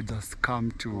where people just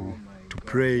come to God,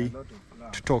 pray, a lot of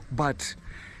love. to talk, but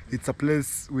it's a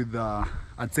place with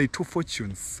I'd say two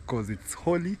fortunes, because it's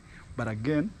holy, but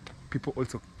again people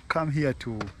also come here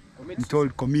to, I'm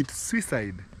told, commit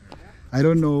suicide. I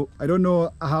don't know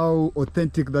how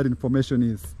authentic that information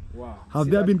is. Wow. Have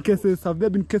See there that been cross?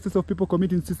 cases of people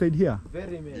committing suicide here?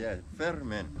 Very many. Yeah, fair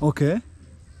man. Okay,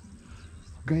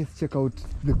 guys, check out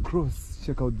the cross.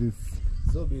 Check out this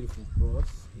So beautiful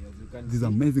cross. Yes, you can these see.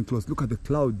 amazing clothes. Look at the Look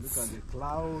clouds. at the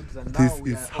clouds, and This now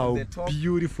we is are how on the top.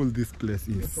 beautiful this place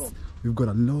is. top. We've got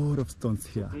a lot of stones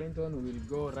here. Clinton will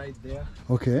go right there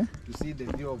Okay. to see the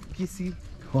view of Kisii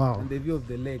Wow. and the view of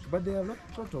the lake. But there are not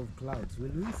a lot of clouds. Will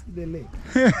we see the lake?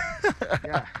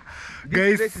 Yeah. This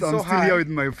Guys, place is I'm so still high. here with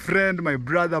my friend, my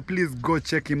brother. Please go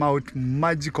check him out,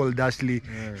 Magical Dashley.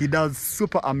 He does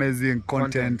super amazing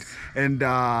content. And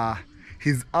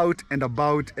he's out and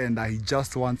about, and he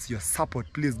just wants your support.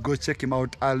 Please go check him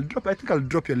out. I think I'll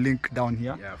drop your link down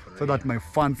here, Yeah, for so that my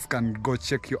fans can go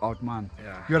check you out, man.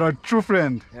 Yeah. You're a true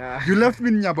friend. Yeah. You left me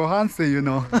in Nyabohanse, you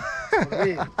know.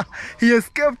 real. He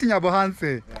escaped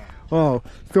Nyabohanse. Wow.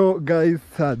 So guys,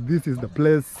 this is the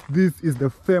place. This is the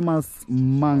famous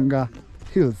Manga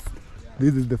Hills.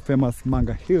 This is the famous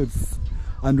Manga Hills.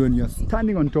 And when you're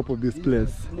standing on top of this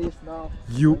place, Place now,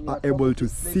 you when you're are top able of to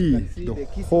this place, you see can see the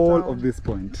Kisii whole town, of this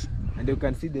point. and you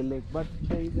can see the lake. But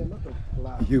there is a lot of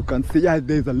clouds. You can see, yeah,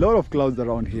 there's a lot of clouds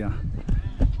around here.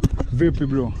 Vipi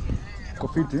bro?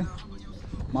 Kofiti?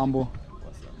 Mambo?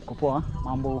 Kopoa?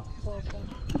 Mambo?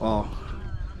 Wow.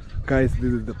 Guys,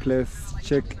 this is the place.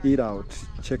 Check it out.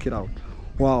 Check it out.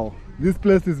 Wow. This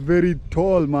place is very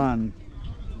tall, man.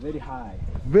 Very high.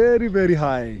 Very, very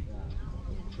high.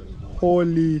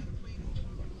 Holy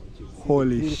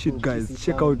Beautiful shit, guys. Kisii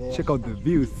Check town out there. check out the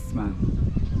views, man.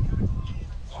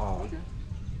 Wow.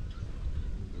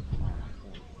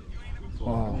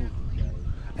 Wow.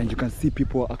 And you can see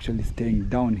people actually staying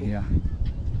down here.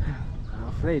 I'm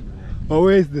afraid, man. Oh,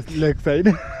 where is this lake side?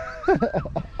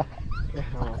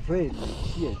 I'm afraid.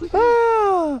 Shit.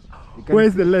 Ah! You can Where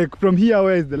is the lake? From here,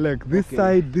 where is the lake? This Okay.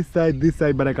 side, this side, this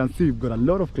side, but I can see you've got a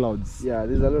lot of clouds. Yeah,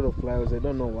 there's a lot of clouds. I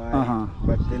don't know why, Uh-huh.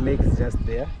 but the lake is just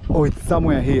there. Oh, it's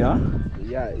somewhere here.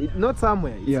 Yeah, not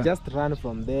somewhere. It's Yeah. just run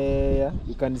from there.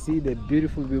 You can see the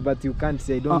beautiful view, but you can't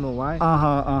see. I don't know why.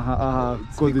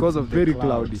 It's because of the very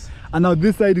clouds. cloudy. And now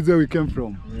this side is where we came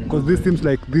from, because this seems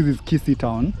like this is Kisii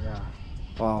town. Yeah.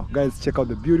 Wow, guys, check out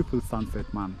the beautiful sunset,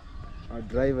 man. Our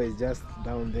driver is just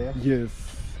down there. Yes,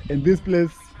 and this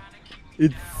place,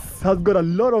 it has got a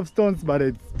lot of stones, but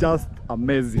it's just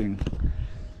amazing.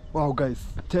 Wow, guys,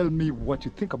 tell me what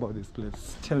you think about this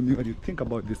place. Tell me what you think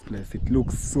about this place. It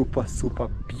looks super, super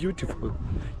beautiful.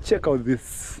 Check out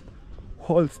these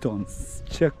whole stones.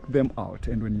 Check them out.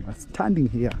 And when you are standing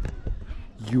here,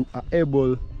 you are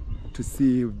able to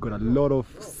see we've got a lot of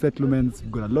settlements,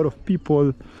 we've got a lot of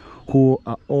people who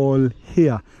are all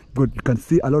here. But you can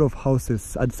see a lot of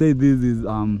houses. I'd say this is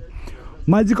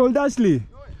Magical Dashley.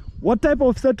 What type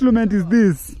of settlement is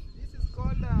this? This is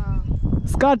called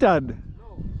Scattered.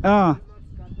 Ah,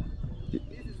 this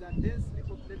is a densely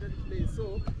populated place.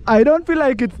 So I don't feel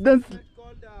like it's dense. it's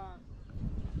called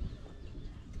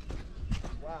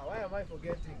wow, why am I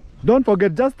forgetting? Don't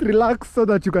forget, just relax so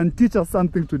that you can teach us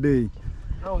something today.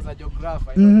 I was a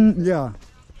geographer. I know this. Yeah.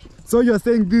 So you're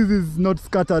saying this is not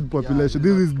scattered population,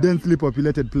 this this is is not densely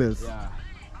populated place. Yeah.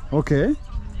 Okay.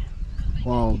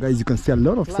 Wow, guys, you can see a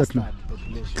lot of Clustered settlement.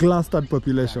 population. Clustered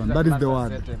population. Yeah, That is the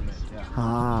clustered word. settlement, yeah.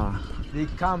 Ah.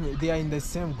 They are in the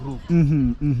same group.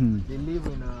 They live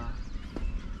in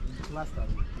cluster.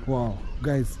 Wow,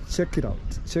 guys, check it out.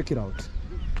 Check it out.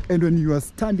 And when you are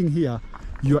standing here,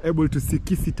 you are able to see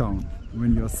Kisii Town.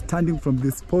 When you are standing from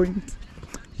this point,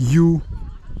 you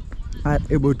are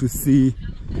able to see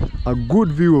a good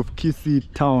view of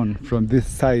Kisii Town from this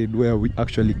side where we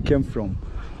actually came from.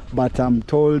 But I'm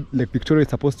told Lake Victoria is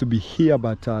supposed to be here,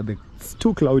 but it's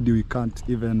too cloudy. We can't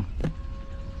even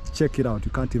check it out.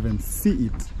 You can't even see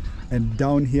it. And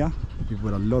down here, we've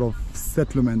got a lot of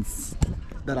settlements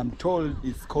that I'm told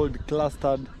is called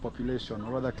clustered population,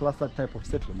 or rather clustered type of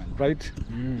settlement, right?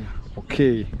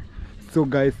 Okay, so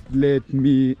guys, let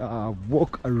me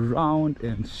walk around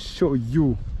and show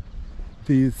you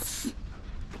this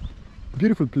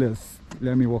beautiful place.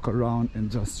 Let me walk around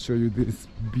and just show you this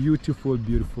beautiful,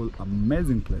 beautiful,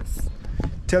 amazing place.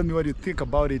 Tell me what you think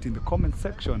about it in the comment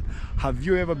section. Have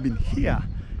you ever been here?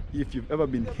 If you've ever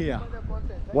been here,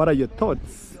 what are your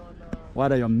thoughts?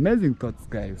 What are your amazing thoughts,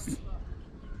 guys?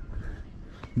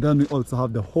 Then we also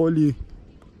have the Holy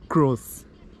Cross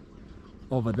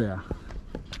over there.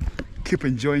 Keep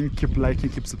enjoying, keep liking,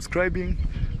 keep subscribing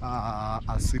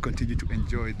as we continue to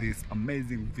enjoy these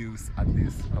amazing views at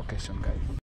this location,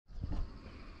 guys.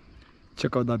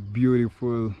 Check out that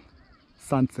beautiful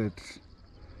sunset.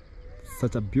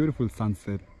 Such a beautiful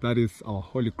sunset. That is our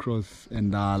Holy Cross,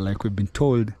 and like we've been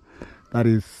told, that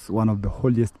is one of the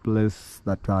holiest places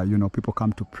that you know, people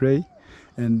come to pray.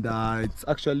 And it's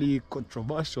actually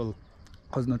controversial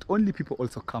because not only people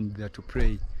also come there to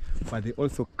pray, but they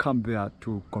also come there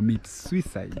to commit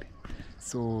suicide.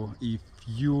 So if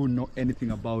you know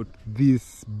anything about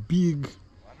this big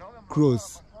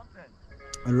cross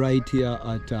right here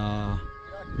at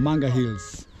Manga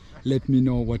Hills, let me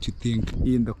know what you think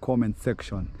in the comment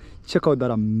section. Check out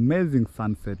that amazing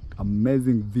sunset,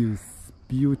 amazing views,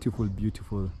 beautiful,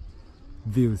 beautiful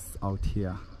views out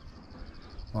here.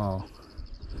 Wow.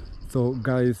 So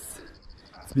guys,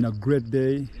 it's been a great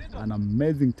day, an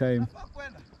amazing time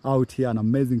out here, and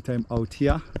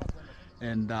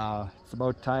it's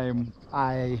about time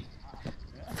I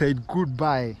said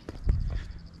goodbye,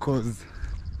 because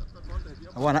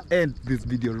I want to end this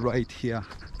video right here.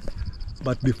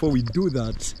 But before we do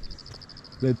that,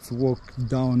 let's walk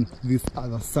down this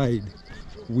other side.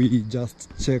 We just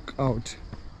check out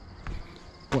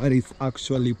what is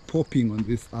actually popping on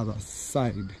this other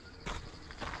side.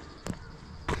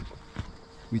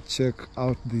 We check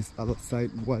out this other side,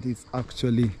 what is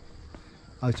actually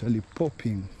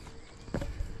popping.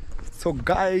 So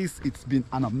guys, it's been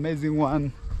an amazing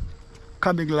one,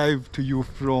 coming live to you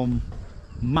from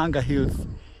Manga Hills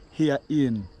here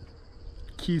in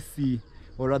Kisii,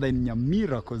 or rather in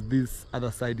Nyamira, because this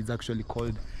other side is actually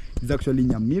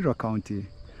Nyamira County.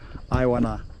 I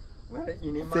wanna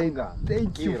say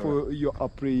thank you for your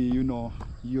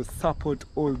your support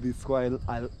all this while.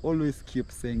 I'll always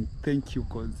keep saying thank you,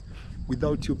 because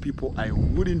without you people I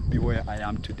wouldn't be where I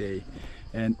am today.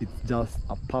 And it's just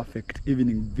a perfect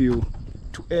evening view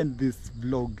to end this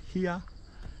vlog here.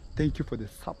 Thank you for the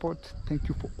support. Thank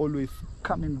you for always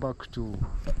coming back to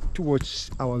watch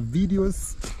our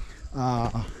videos.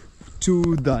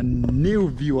 To the new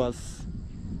viewers,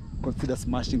 consider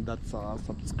smashing that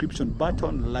subscription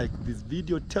button, like this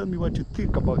video, tell me what you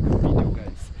think about the video,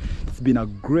 guys. It's been a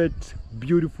great,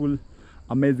 beautiful,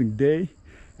 amazing day,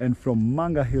 and from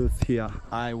Manga Hills here,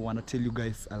 I want to tell you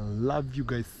guys I love you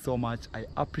guys so much. I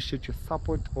appreciate your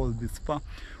support all this far.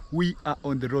 We are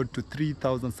on the road to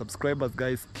 3,000 subscribers,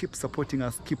 guys. Keep supporting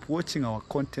us, keep watching our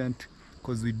content,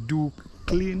 because we do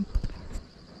clean,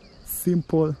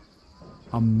 simple,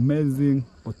 amazing,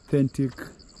 authentic,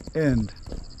 and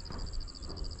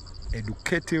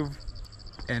educative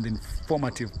and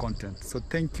informative content. So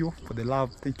thank you for the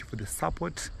love, thank you for the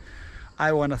support.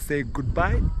 I want to say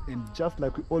goodbye, and just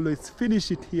like we always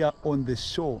finish it here on the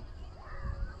show,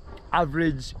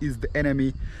 average is the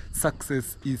enemy,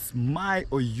 success is my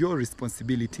or your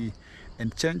responsibility,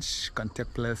 and change can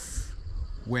take place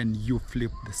when you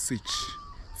flip the switch.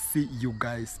 See you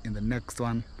guys in the next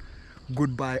one.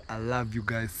 Goodbye. I love you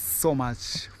guys so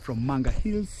much from Manga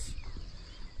Hills.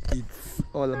 It's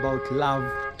all about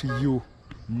love to you,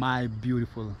 my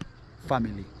beautiful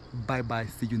family. Bye bye.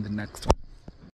 See you in the next one.